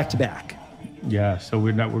much back to back. Yeah. So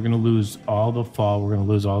we're going to lose all the fall. We're going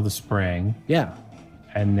to lose all the spring, Yeah.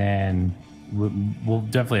 and then we'll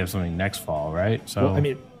definitely have something next fall, right? So Well, I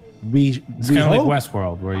mean, we it's kind of like hope.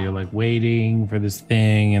 Westworld, where you're like waiting for this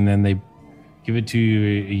thing, and then they give it to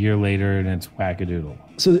you a year later, and it's wackadoodle.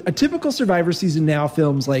 So a typical Survivor season now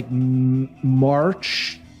films like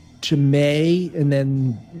March to May, and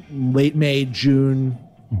then late May, June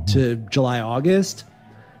to July, August.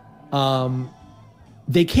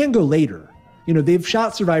 They can go later. You know, they've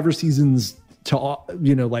shot Survivor seasons to,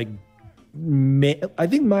 you know, like May. I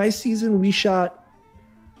think my season we shot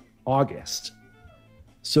August.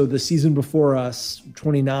 So the season before us,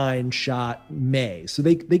 29, shot May. So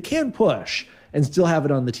they can push and still have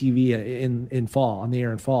it on the TV in fall, on the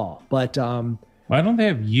air in fall. But Why don't they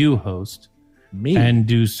have you host me, and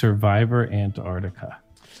do Survivor Antarctica?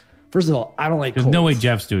 first of all, I don't like There's cold. no way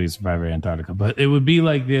Jeff's doing Survivor Antarctica, but it would be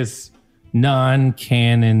like this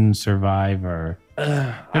non-canon Survivor.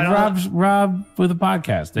 Rob with a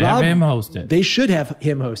podcast. They have Rob- him host it. They should have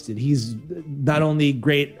him hosted. He's not only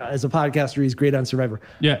great as a podcaster, he's great on Survivor.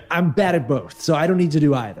 Yeah. I'm bad at both, so I don't need to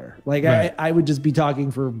do either. Like Right. I would just be talking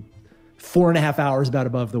for 4.5 hours about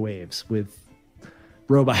Above the Waves with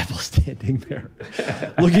Bro Bible standing there,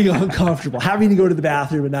 looking uncomfortable, having to go to the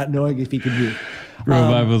bathroom and not knowing if he can move.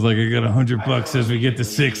 Bro Bible's like, I got $100 as we get to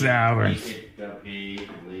 6 hours. Go pee,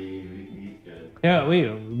 leave, he's good. Yeah,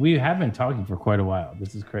 we have been talking for quite a while.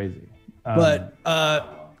 This is crazy. But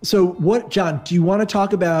so what, John? Do you want to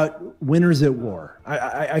talk about Winners at War?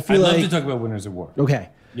 I I'd feel love like to talk about Winners at War. okay.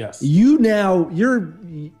 Yes. You're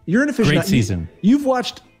an aficionado. Great season. You've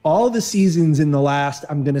watched all the seasons in the last,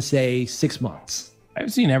 I'm going to say, 6 months.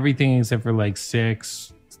 I've seen everything except for like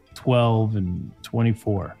 6, 12, and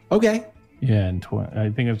 24. Okay. Yeah, and I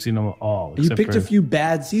think I've seen them all. You except picked for, a few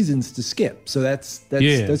bad seasons to skip, so that's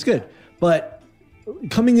Yeah. that's good. But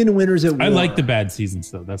coming into Winners at War, I like the bad seasons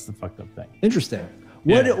though. That's the fucked up thing. interesting.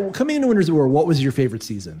 Yeah. Coming into Winners at War, what was your favorite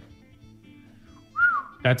season?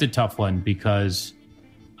 That's a tough one because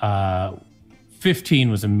 15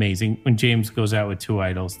 was amazing when James goes out with 2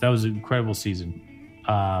 idols. That was an incredible season.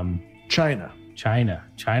 China.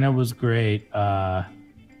 China was great.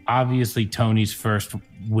 Obviously, Tony's first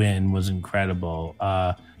win was incredible.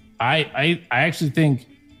 I actually think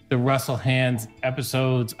the Russell Hands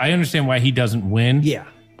episodes. I understand why he doesn't win. Yeah,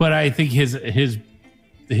 but I think his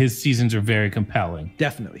seasons are very compelling.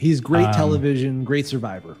 definitely. He's great television, great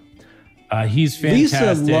survivor. He's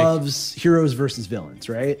fantastic. Lisa loves heroes versus villains,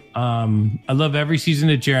 right? I love every season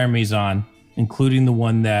that Jeremy's on, including the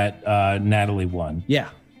one that Natalie won. Yeah.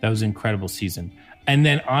 That was an incredible season. And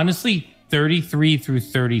then honestly, 33 through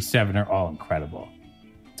 37 are all incredible.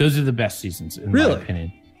 Those are the best seasons in my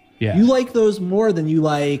opinion. Yeah. You like those more than you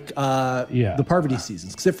like the Parvati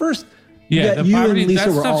seasons. Because at first, the you poverty, and Lisa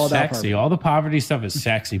that were all stuff's about sexy. Parvati. All the poverty stuff is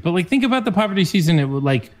sexy. But like, think about the poverty season. It was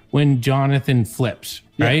like when Jonathan flips,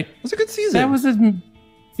 right? It was a good season. That was a...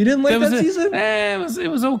 You didn't like that season? It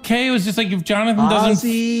was okay. It was just like if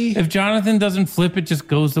Jonathan doesn't flip, it just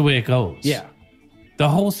goes the way it goes. Yeah. The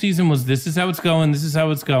whole season was this is how it's going, this is how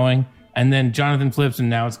it's going, and then Jonathan flips and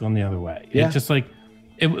now it's going the other way. Yeah. It's just like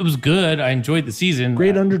it was good. I enjoyed the season.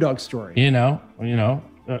 Great underdog story. You know,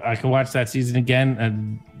 I could watch that season again.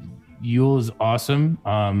 And Yule is awesome.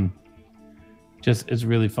 Just it's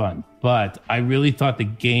really fun. But I really thought the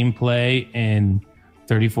gameplay in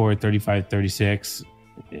 34, 35, 36,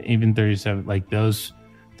 even 37, like those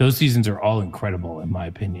seasons are all incredible in my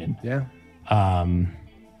opinion. Yeah.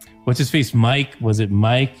 What's his face? Mike? Was it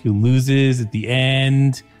Mike who loses at the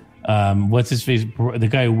end? What's his face? The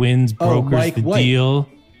guy who wins brokers Mike the White. deal.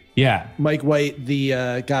 Yeah. Mike White, the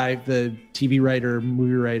guy, the TV writer,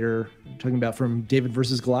 movie writer, I'm talking about from David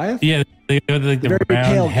versus Goliath. Yeah. The very pale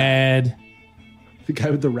round guy. head. The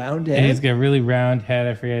guy with the round head. And he's got a really round head.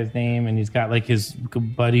 I forget his name. And he's got like his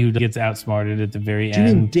buddy who gets outsmarted at the very Do you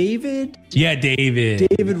end. mean David? Yeah, David.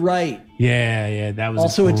 David Wright. Yeah. That was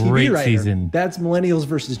Also a great TV writer. season. That's Millennials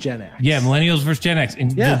versus Gen X. Yeah, Millennials versus Gen X.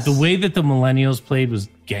 And Yes. the way that the Millennials played was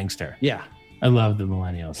gangster. Yeah. I love the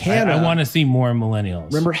Millennials. Hannah. I want to see more Millennials.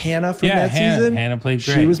 Remember Hannah from Yeah, that Hannah. season? Hannah played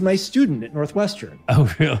She great. was my student at Northwestern.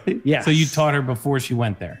 Oh, really? Yes. So you taught her before she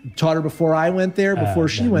went there. Taught her before I went there, before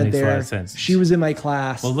she that went makes a lot there. of sense. She was in my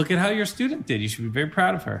class. Well, look at how your student did. You should be very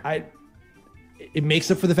proud of her. It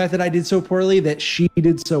makes up for the fact that I did so poorly that she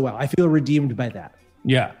did so well. I feel redeemed by that.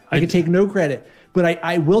 Yeah. I can take no credit, but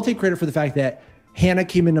I will take credit for the fact that Hannah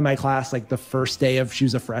came into my class like the first day of she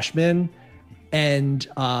was a freshman, and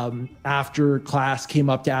after class came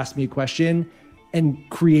up to ask me a question and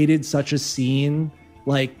created such a scene,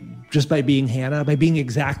 like just by being Hannah, by being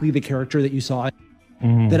exactly the character that you saw,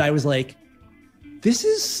 that I was like, this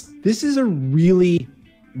is a really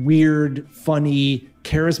weird, funny,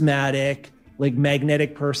 charismatic, like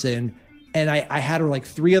magnetic person. And I had her like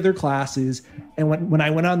 3 other classes. And when I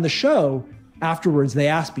went on the show afterwards, they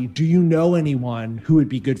asked me, do you know anyone who would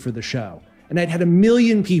be good for the show? And I'd had a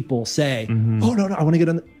million people say, oh, no, I want to get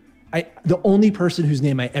on. The only person whose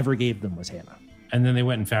name I ever gave them was Hannah. And then they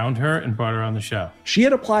went and found her and brought her on the show. She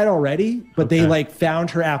had applied already, but they like found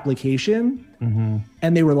her application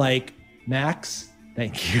and they were like, Max,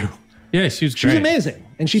 thank you. Yeah, she was great. She was amazing.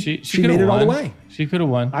 And she could've made it all the won. way. She could have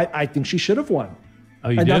won. I think she should have won. Oh,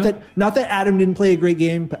 you And do? not that Adam didn't play a great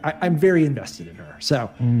game, but I'm very invested in her. So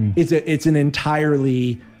it's an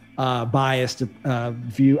entirely biased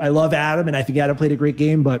view. I love Adam, and I think Adam played a great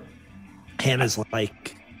game, but Hannah's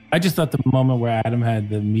like... I just thought the moment where Adam had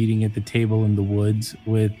the meeting at the table in the woods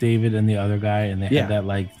with David and the other guy, and they had that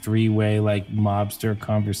like 3-way like mobster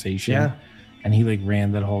conversation. Yeah. And he like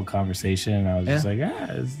ran that whole conversation, and I was just like,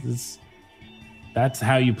 that's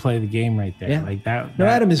how you play the game right there. Yeah. Like that. No,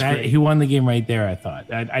 Adam is that, great. He won the game right there. I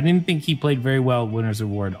thought. I didn't think he played very well at Winners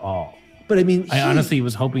Award at all. But I mean... I honestly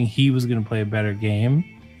was hoping he was going to play a better game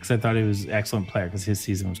because I thought he was an excellent player because his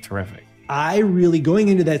season was terrific. I really, going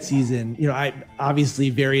into that season, I obviously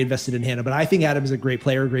very invested in Hannah, but I think Adam is a great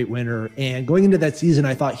player, a great winner. And going into that season,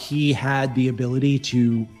 I thought he had the ability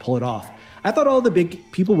to pull it off. I thought all the big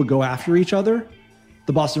people would go after each other.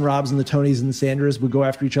 The Boston Robs and the Tonys and the Sanders would go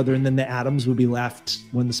after each other, and then the Adams would be left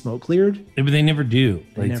when the smoke cleared. Yeah, but they never do.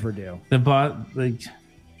 They never do.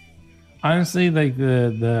 Honestly, like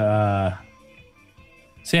the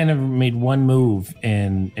Sandra made one move,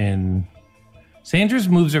 and Sandra's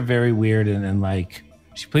moves are very weird, and like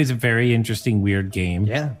she plays a very interesting, weird game.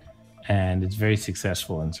 Yeah. And it's very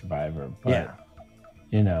successful in Survivor. But,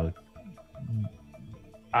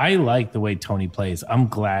 I like the way Tony plays. I'm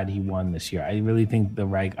glad he won this year. I really think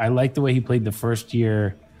I like the way he played the first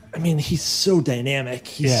year. I mean, he's so dynamic.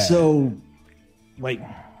 He's so like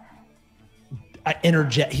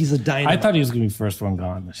energetic. He's a dynamo. I thought he was going to be first one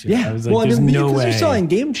gone this year. Yeah. I was like, there's no way. You're still in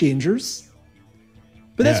Game Changers.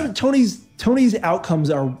 But that's what Tony's outcomes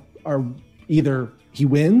are either he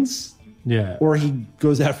wins or he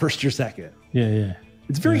goes out first or second. Yeah.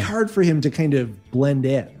 It's very hard for him to kind of blend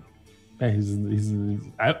in.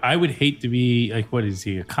 I would hate to be like, what is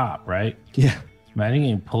he, a cop, right? Yeah. Imagine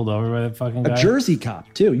getting pulled over by that fucking guy. A Jersey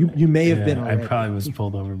cop, too. You may have been already. I probably was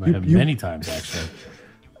pulled over by him many times, actually.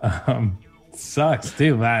 Sucks,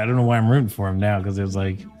 too. I don't know why I'm rooting for him now, because it was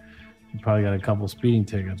like, you probably got a couple speeding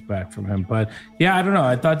tickets back from him. But, yeah, I don't know.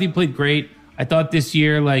 I thought he played great. I thought this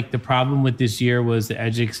year, like the problem with this year was the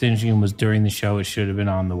Edge extension was during the show. It should have been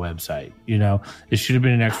on the website. You know, it should have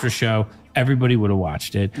been an extra show. Everybody would have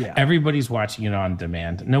watched it. Yeah. Everybody's watching it on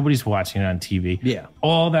demand. Nobody's watching it on TV. Yeah.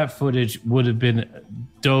 All that footage would have been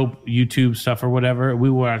dope YouTube stuff or whatever.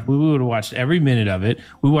 We would have watched every minute of it.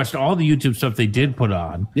 We watched all the YouTube stuff they did put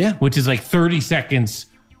on. Yeah. Which is like 30 seconds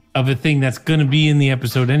of a thing that's going to be in the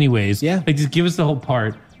episode anyways. Yeah. Like just give us the whole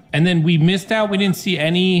part. And then we missed out. We didn't see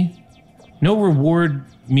no reward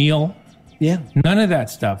meal. Yeah. None of that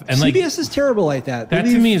stuff. And CBS is terrible like that. that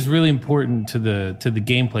to me is really important to the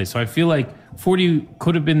gameplay. So I feel like 40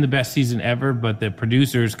 could have been the best season ever, but the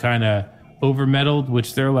producers kind of over meddled,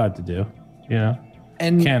 which they're allowed to do. You know,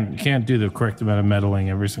 and can't do the correct amount of meddling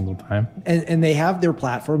every single time. And they have their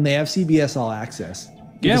platform. They have CBS All Access.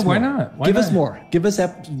 Give us why more. not? Why Give not? us more. Give us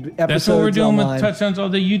episodes. That's what we're doing online. with Touchdowns All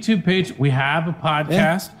Day YouTube page. We have a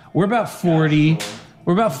podcast. We're about 40.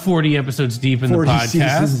 We're about 40 episodes deep in the 40 podcast.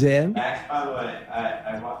 seasons in. Max, by the way,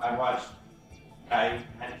 I watched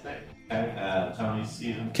Tony's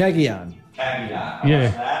season. Kagian. Caveat. I Yeah.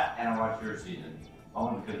 watched that, and I watched your season.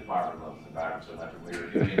 Only because Barbara loves Survivor so much, and we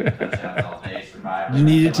were doing Touchdowns All Day Survivor. You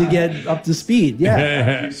needed to get up to speed.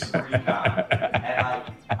 Yeah. Do some recon. And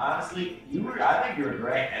like, honestly, I think you were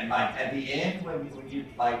great. And like at the end, when you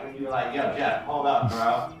were like, "Yo, Jeff, hold up,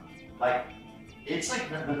 bro," like. It's like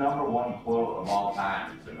the number one quote of all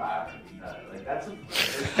time in Survivor. Like that's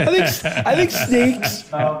I think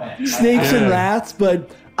snakes and rats, but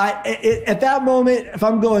at that moment, if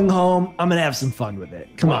I'm going home, I'm gonna have some fun with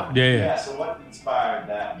it. Come on. Yeah. So what inspired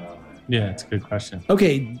that moment? Yeah, it's a good question.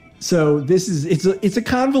 Okay, so it's a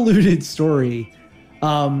convoluted story.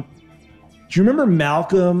 Do you remember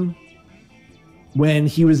Malcolm when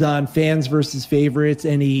he was on Fans versus Favorites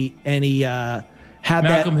and he had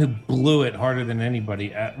Malcolm that? who blew it harder than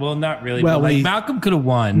anybody. Well, not really. Well, But like he's- Malcolm could have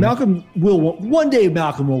won. Malcolm will one day.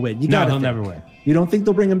 Malcolm will win. You No, got he'll never win. You don't think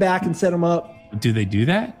they'll bring him back and set him up? Do they do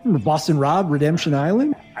that? Remember Boston Rob, Redemption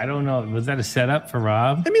Island? I don't know. Was that a setup for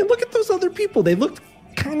Rob? I mean, look at those other people. They looked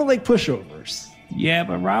kind of like pushovers. Yeah,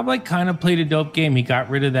 but Rob like kind of played a dope game. He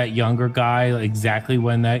got rid of that younger guy like, exactly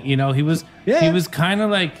when that he was kind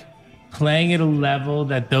of like playing at a level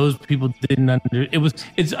that those people didn't under.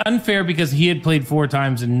 It's unfair because he had played 4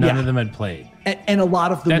 times and none of them had played. And a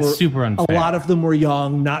lot of them That's were super unfair. A lot of them were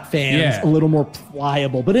young, not fans, Yeah. a little more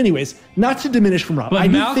pliable. But anyways, not to diminish from Rob. But I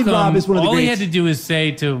do Malcolm, think Rob is one of the all he greats. had to do is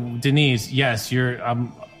say to Denise, "Yes,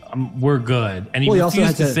 we're good," and he Well, he also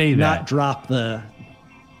refused had to say not that. drop the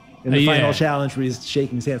final Yeah. challenge where he's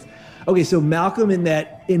shaking his hands. Okay, so Malcolm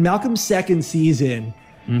in Malcolm's second season,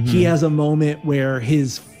 Mm-hmm. he has a moment where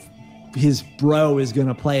his bro is going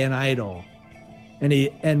to play an idol,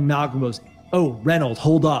 and Malcolm goes, "Oh, Reynolds,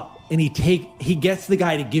 hold up," and he gets the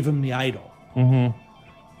guy to give him the idol. Mm-hmm.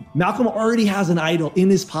 Malcolm already has an idol in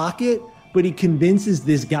his pocket, but he convinces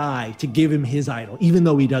this guy to give him his idol, even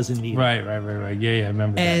though he doesn't need it. Right. Yeah, I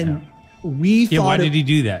remember that. And now. we Yeah, thought why did he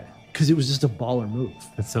do that? because it was just a baller move.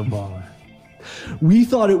 That's so baller. We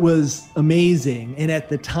thought it was amazing, and at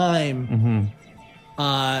the time,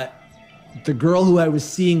 the girl who I was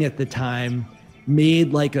seeing at the time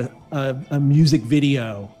made like a music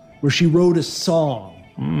video where she wrote a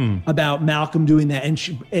song about Malcolm doing that,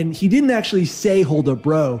 and he didn't actually say "Hold up,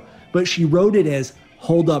 bro," but she wrote it as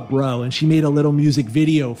 "Hold up, bro," and she made a little music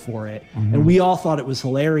video for it, and we all thought it was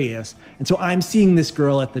hilarious. And so I'm seeing this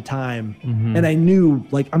girl at the time, and I knew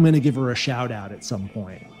like I'm going to give her a shout out at some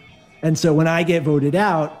point. And so when I get voted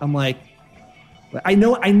out, I'm like, I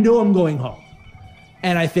know I'm going home.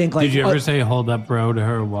 And I think like, Did you ever say "Hold up, bro" to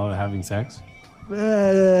her while having sex?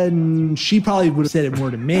 she probably would have said it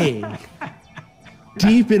more to me,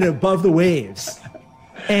 deep and above the waves.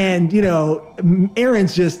 And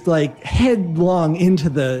Aaron's just like headlong into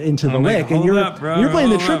the I'm like, lick, and "Hold you're up, bro, playing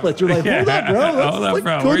the hold up." triplets. You're like, hold up, bro. Let's Hold up, like,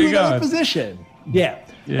 bro. go Where to you another going? position. Yeah.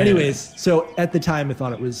 Yeah. Anyways, so at the time, I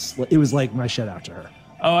thought it was like my shout out to her.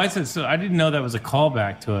 Oh, I said so. I didn't know that was a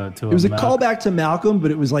callback to a. It was a callback to Malcolm,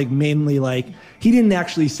 but it was like mainly like he didn't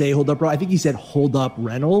actually say "Hold up, bro." I think he said "Hold up,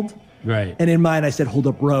 Reynolds." Right. And in mine, I said "Hold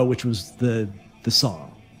up, bro," which was the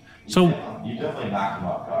song. So You definitely knocked him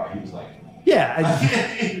off guard. He was like, Yeah,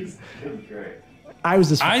 it was great. I was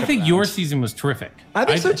just. I think your season was terrific. I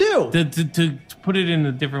think so, too. To put it in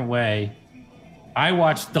a different way, I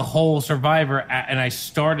watched the whole Survivor and I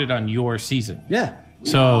started on your season. Yeah. I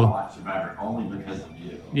So watched Survivor only because of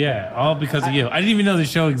you. yeah, all because of you. I didn't even know the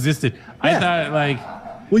show existed. I Yeah. thought like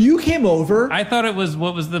Well, you came over. I thought it was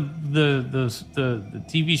what was the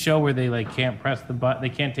TV show where they like can't press the button, they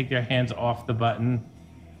can't take their hands off the button.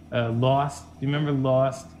 Lost. Do you remember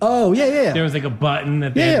Lost? Oh yeah. There was like a button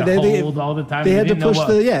that they had to hold all the time. They had to didn't know push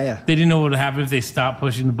what- yeah. They didn't know what would happen if they stopped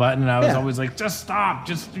pushing the button, and I was Yeah. always like, just stop.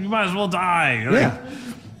 You might as well die. Like, Yeah.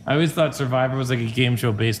 I always thought Survivor was like a game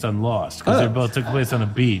show based on Lost because Oh. they both took place on a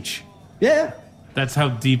beach. Yeah. That's how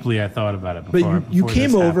deeply I thought about it But before. you before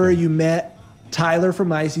came this over, happened. you met Tyler from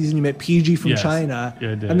my season, you met PG from Yes. China.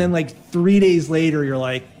 Yeah, I did. And then like 3 days later, you're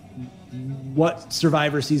like, what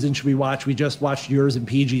Survivor season should we watch? We just watched yours and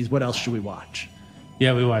PG's. What else should we watch?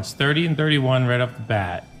 Yeah, we watched 30 and 31 right off the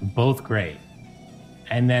bat. Both great.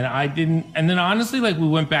 And then honestly, like we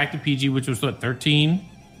went back to PG, which was what, 13?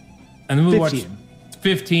 And then we 15. watched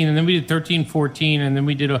 15, and then we did 13, 14, and then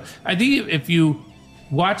we did I think if you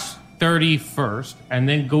watch 30 first and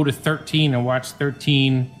then go to 13 and watch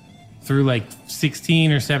 13 through like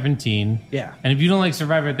 16 or 17. Yeah. And if you don't like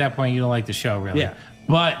Survivor at that point, you don't like the show really. Yeah.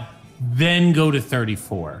 But then go to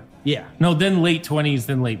 34. Yeah. No, then late 20s,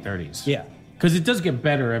 then late 30s. Yeah. Because it does get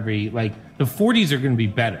better the 40s are going to be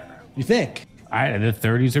better. You think? The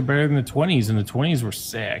 30s are better than the 20s, and the 20s were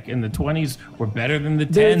sick, and the 20s were better than the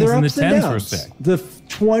 10s, They're and the ups and 10s were downs. sick. The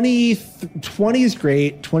 20 is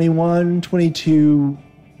great. 21, 22,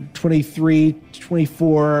 23,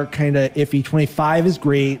 24, kind of iffy. 25 is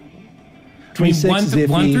great. I mean, 26 is iffy.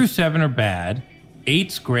 1 through 7 are bad.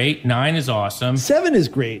 8's great. 9 is awesome. 7 is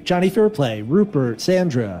great. Johnny Fairplay, Rupert,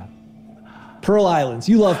 Sandra, Pearl Islands.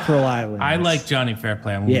 You love Pearl Islands. I like Johnny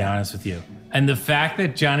Fairplay, I'm going to be Yeah. honest with you. And the fact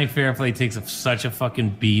that Johnny Fairplay takes such a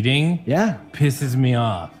fucking beating Yeah. pisses me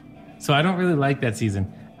off. So I don't really like that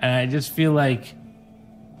season. And I just feel like,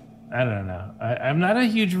 I don't know. I'm not a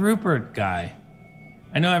huge Rupert guy.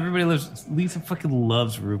 I know everybody loves, Lisa fucking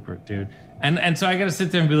loves Rupert, dude. And so I got to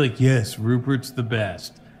sit there and be like, yes, Rupert's the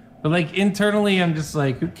best. But like internally, I'm just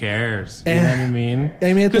like, who cares? You know what I mean?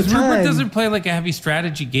 I mean, at the because Rupert time- doesn't play like a heavy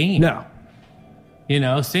strategy game. No. You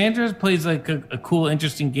know, Sandra plays like a cool,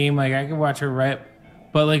 interesting game. Like I could watch her rip,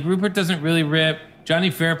 but like Rupert doesn't really rip.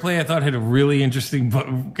 Johnny Fairplay, I thought had a really interesting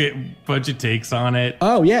bunch of takes on it.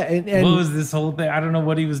 Oh, yeah. And What was this whole thing? I don't know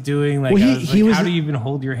what he was doing. Like, Well, I was he like, was- how do you even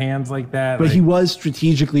hold your hands like that? but Like, he was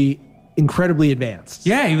strategically incredibly advanced.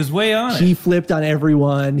 yeah, he was way on He it. flipped on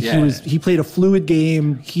everyone. Yeah. He played a fluid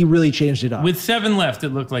game. He really changed it up. With 7 left, it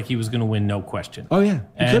looked like he was going to win, no question. Oh yeah,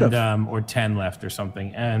 he could and have. or 10 left or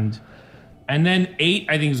something. And then 8,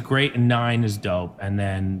 I think is great, and 9 is dope, and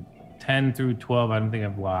then 10 through 12, I don't think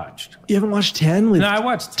I've watched. You haven't watched 10 with No, I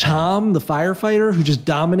watched 10. Tom, the firefighter who just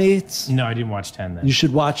dominates? No, I didn't watch 10 then. You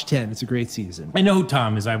should watch 10. It's a great season. I know who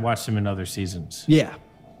Tom is. I watched him in other seasons. Yeah.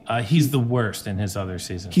 He's the worst in his other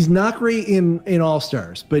seasons. He's not great in All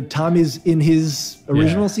Stars, but Tom is in his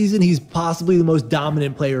original Yeah. season. He's possibly the most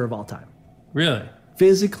dominant player of all time. Really?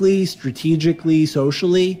 Physically, strategically,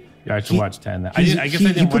 socially. Yeah, I should He- watch 10 then. he's- I guess he- I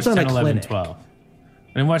he didn't watch puts on a 10, 11, clinic. 12.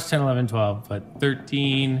 I didn't watch 10, 11, 12, but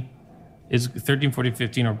 13 is 13, 14,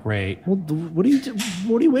 15 are great. Well, what are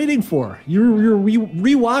you waiting for? You're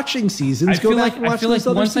rewatching seasons. I Go feel back like and watch I feel like those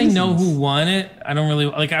other once I know seasons. who won it, I don't really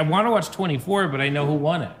like. I want to watch 24, but I know who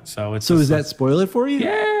won it. So it's So just does that like- spoil it for you?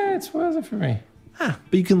 Yeah, it spoils it for me. But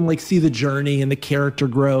you can like see the journey and the character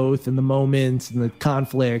growth and the moments and the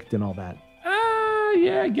conflict and all that.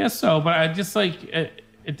 Yeah, I guess so. But I just like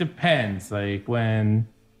it depends. Like when,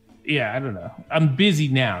 yeah, I don't know. I'm busy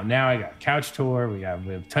now. Now I got Couch Tour. We have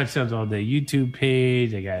Touchdowns All Day YouTube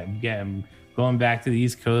page. I'm going back to the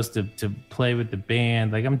East Coast to play with the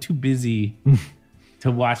band. Like I'm too busy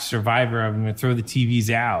to watch Survivor. I'm gonna throw the TVs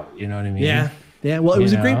out. You know what I mean? Yeah. Well, it You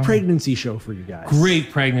was a great know? pregnancy show for you guys. Great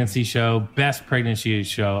pregnancy show. Best pregnancy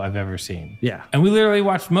show I've ever seen. Yeah. And we literally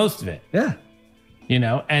watched most of it. Yeah. You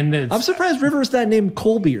know, and I'm surprised River's not named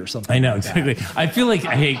Colby or something. I know like that. exactly. I feel like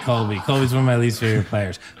I hate Colby. Colby's one of my least favorite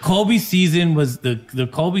players. Colby's season was the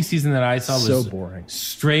Colby season that I saw was So boring.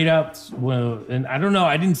 straight up. Well, and I don't know.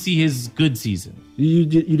 I didn't see his good season. You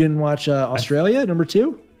didn't watch Australia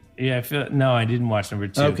 #2? Yeah, I feel no. I didn't watch number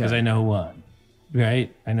 2 Okay. because I know who won.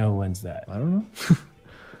 Right, I know who wins that. I don't know.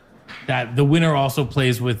 That the winner also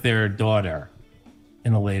plays with their daughter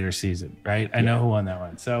in a later season. Right, I know who won that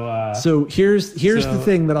one. So So here's So- the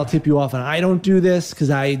thing that I'll tip you off on. I don't do this because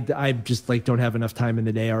I just like don't have enough time in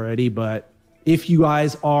the day already. But if you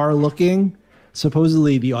guys are looking,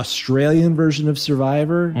 supposedly the Australian version of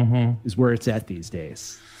Survivor Mm-hmm. is where it's at these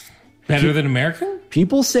days. better than American.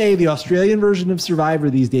 People say the Australian version of Survivor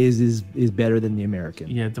these days is better than the American.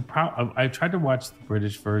 Yeah, I tried to watch the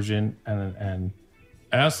British version, and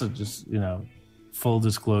I also just full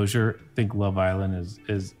disclosure, think Love Island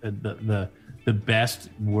is the best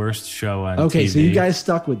worst show on Okay, TV. so you guys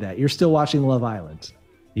stuck with that. You're still watching Love Island.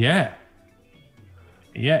 yeah,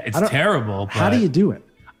 it's I don't- terrible. How but do you do it?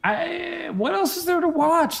 What else is there to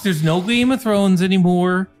watch? There's no Game of Thrones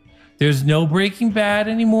anymore. There's no Breaking Bad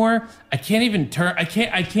anymore. I can't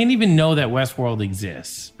even know that Westworld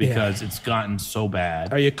exists because it's gotten so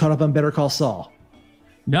bad. Are you caught up on Better Call Saul?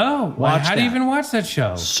 No. How do you even watch that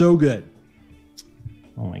show? So good.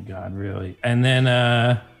 Oh my God, really? And then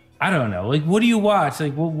I don't know. Like, what do you watch?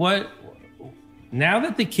 Like, what? Now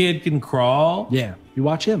that the kid can crawl, Yeah, you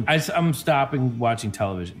watch him. I'm stopping watching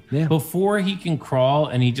television. Yeah. Before he can crawl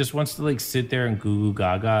and he just wants to like sit there and goo goo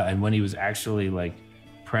gaga. And when he was actually like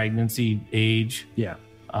pregnancy age, Yeah.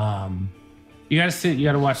 you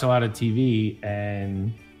gotta watch a lot of TV,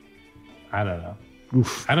 and I don't know.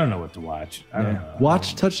 Oof. I don't know what to watch. I don't know.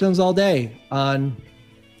 Watch Touchdowns All Day on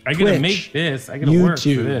I gotta Twitch, make this. I gotta work for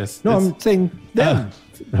YouTube. this. No, I'm saying them.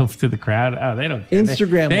 To the crowd. Oh, they don't care.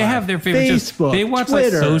 Instagram They Live, have their favorite shows. Facebook, They watch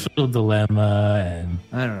Twitter. like Social Dilemma and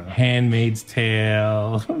I don't know. Handmaid's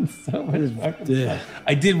Tale. So much fucking stuff.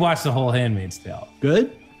 I did watch the whole Handmaid's Tale.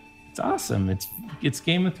 Good? It's awesome. It's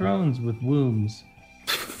Game of Thrones with wombs.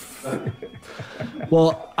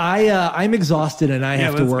 Well, I'm exhausted and I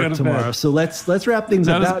have to let's go work to tomorrow. bed. So let's wrap things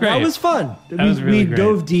That up. was great. That was fun. That was really we great.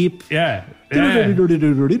 dove deep Yeah. into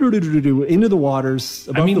the waters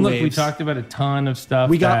above I mean, the look, waves. we talked about a ton of stuff.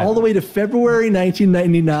 We got all the way to February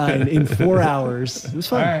 1999 in 4 hours. It was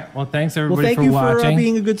fun. All right. Well, thanks Well, everybody thank for you watching. for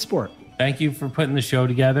being a good sport. Thank you for putting the show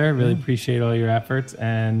together. Really appreciate all your efforts,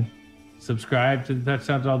 and subscribe to the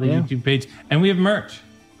Touchdowns All the Yeah. YouTube page. And we have merch.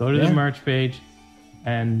 Go to Yeah. the merch page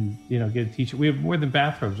and get a t-shirt. We have more than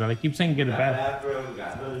bathrobes, right? I keep saying get a bath. Bathrobe, we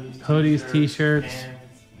got Hoodies, t-shirts.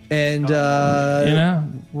 And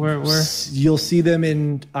We're you'll see them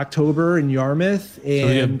in October in Yarmouth. And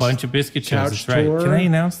we have a bunch of biscuit shows. Couch That's right. Tour. Can I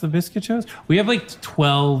announce the biscuit shows? We have like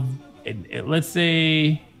 12. Let's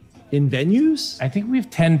say in venues, I think we have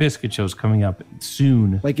 10 biscuit shows coming up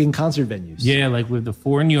soon. like in concert venues. Yeah, like we have the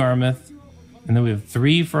 4 in Yarmouth, and then we have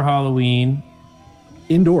 3 for Halloween.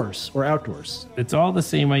 Indoors or outdoors. It's all the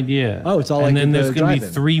same idea. Oh, it's all and like then the there's going to be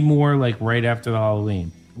drive-in. 3 more like right after the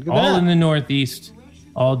Halloween. Look at All that. in the Northeast,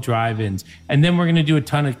 all drive-ins. And then we're going to do a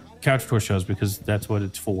ton of couch tour shows because that's what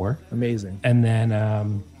it's for. Amazing. And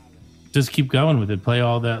then just keep going with it. Play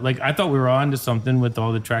all the I thought we were on to something with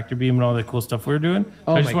all the tractor beam and all the cool stuff we were doing.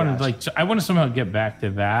 Oh I just my wanted gosh. I want to somehow get back to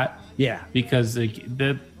that Yeah. because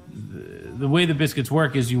the way the biscuits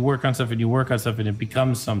work is you work on stuff and you work on stuff and it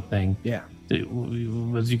becomes something. Yeah.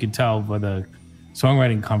 As you can tell by the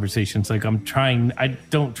songwriting conversations, I don't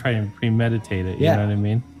try and premeditate it. You Yeah. know what I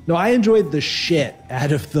mean? No, I enjoyed the shit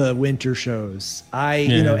out of the winter shows.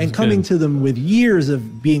 it was And coming good. to them with years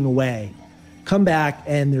of being away, come back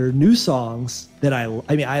and there are new songs that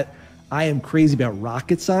I am crazy about.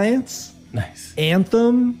 Rocket Science, Nice.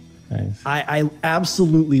 Anthem. Nice. I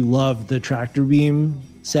absolutely love the tractor beam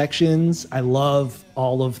sections. I love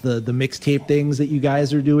all of the mixtape things that you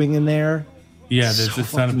guys are doing in there. Yeah, there's So a ton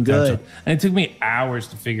of fucking potential. good. And it took me hours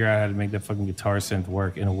to figure out how to make that fucking guitar synth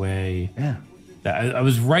work in a way Yeah. that I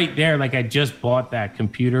was right there. Like I just bought that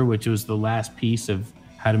computer, which was the last piece of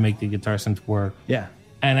how to make the guitar synth work. Yeah.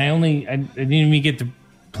 And I didn't even get to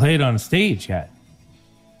play it on stage yet.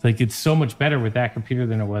 Like it's so much better with that computer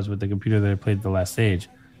than it was with the computer that I played at the last stage.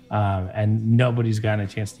 And nobody's gotten a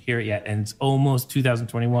chance to hear it yet. And it's almost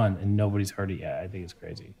 2021 and nobody's heard it yet. I think it's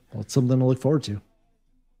crazy. Well, it's something to look forward to.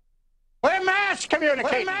 We're mass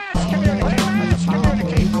communicating.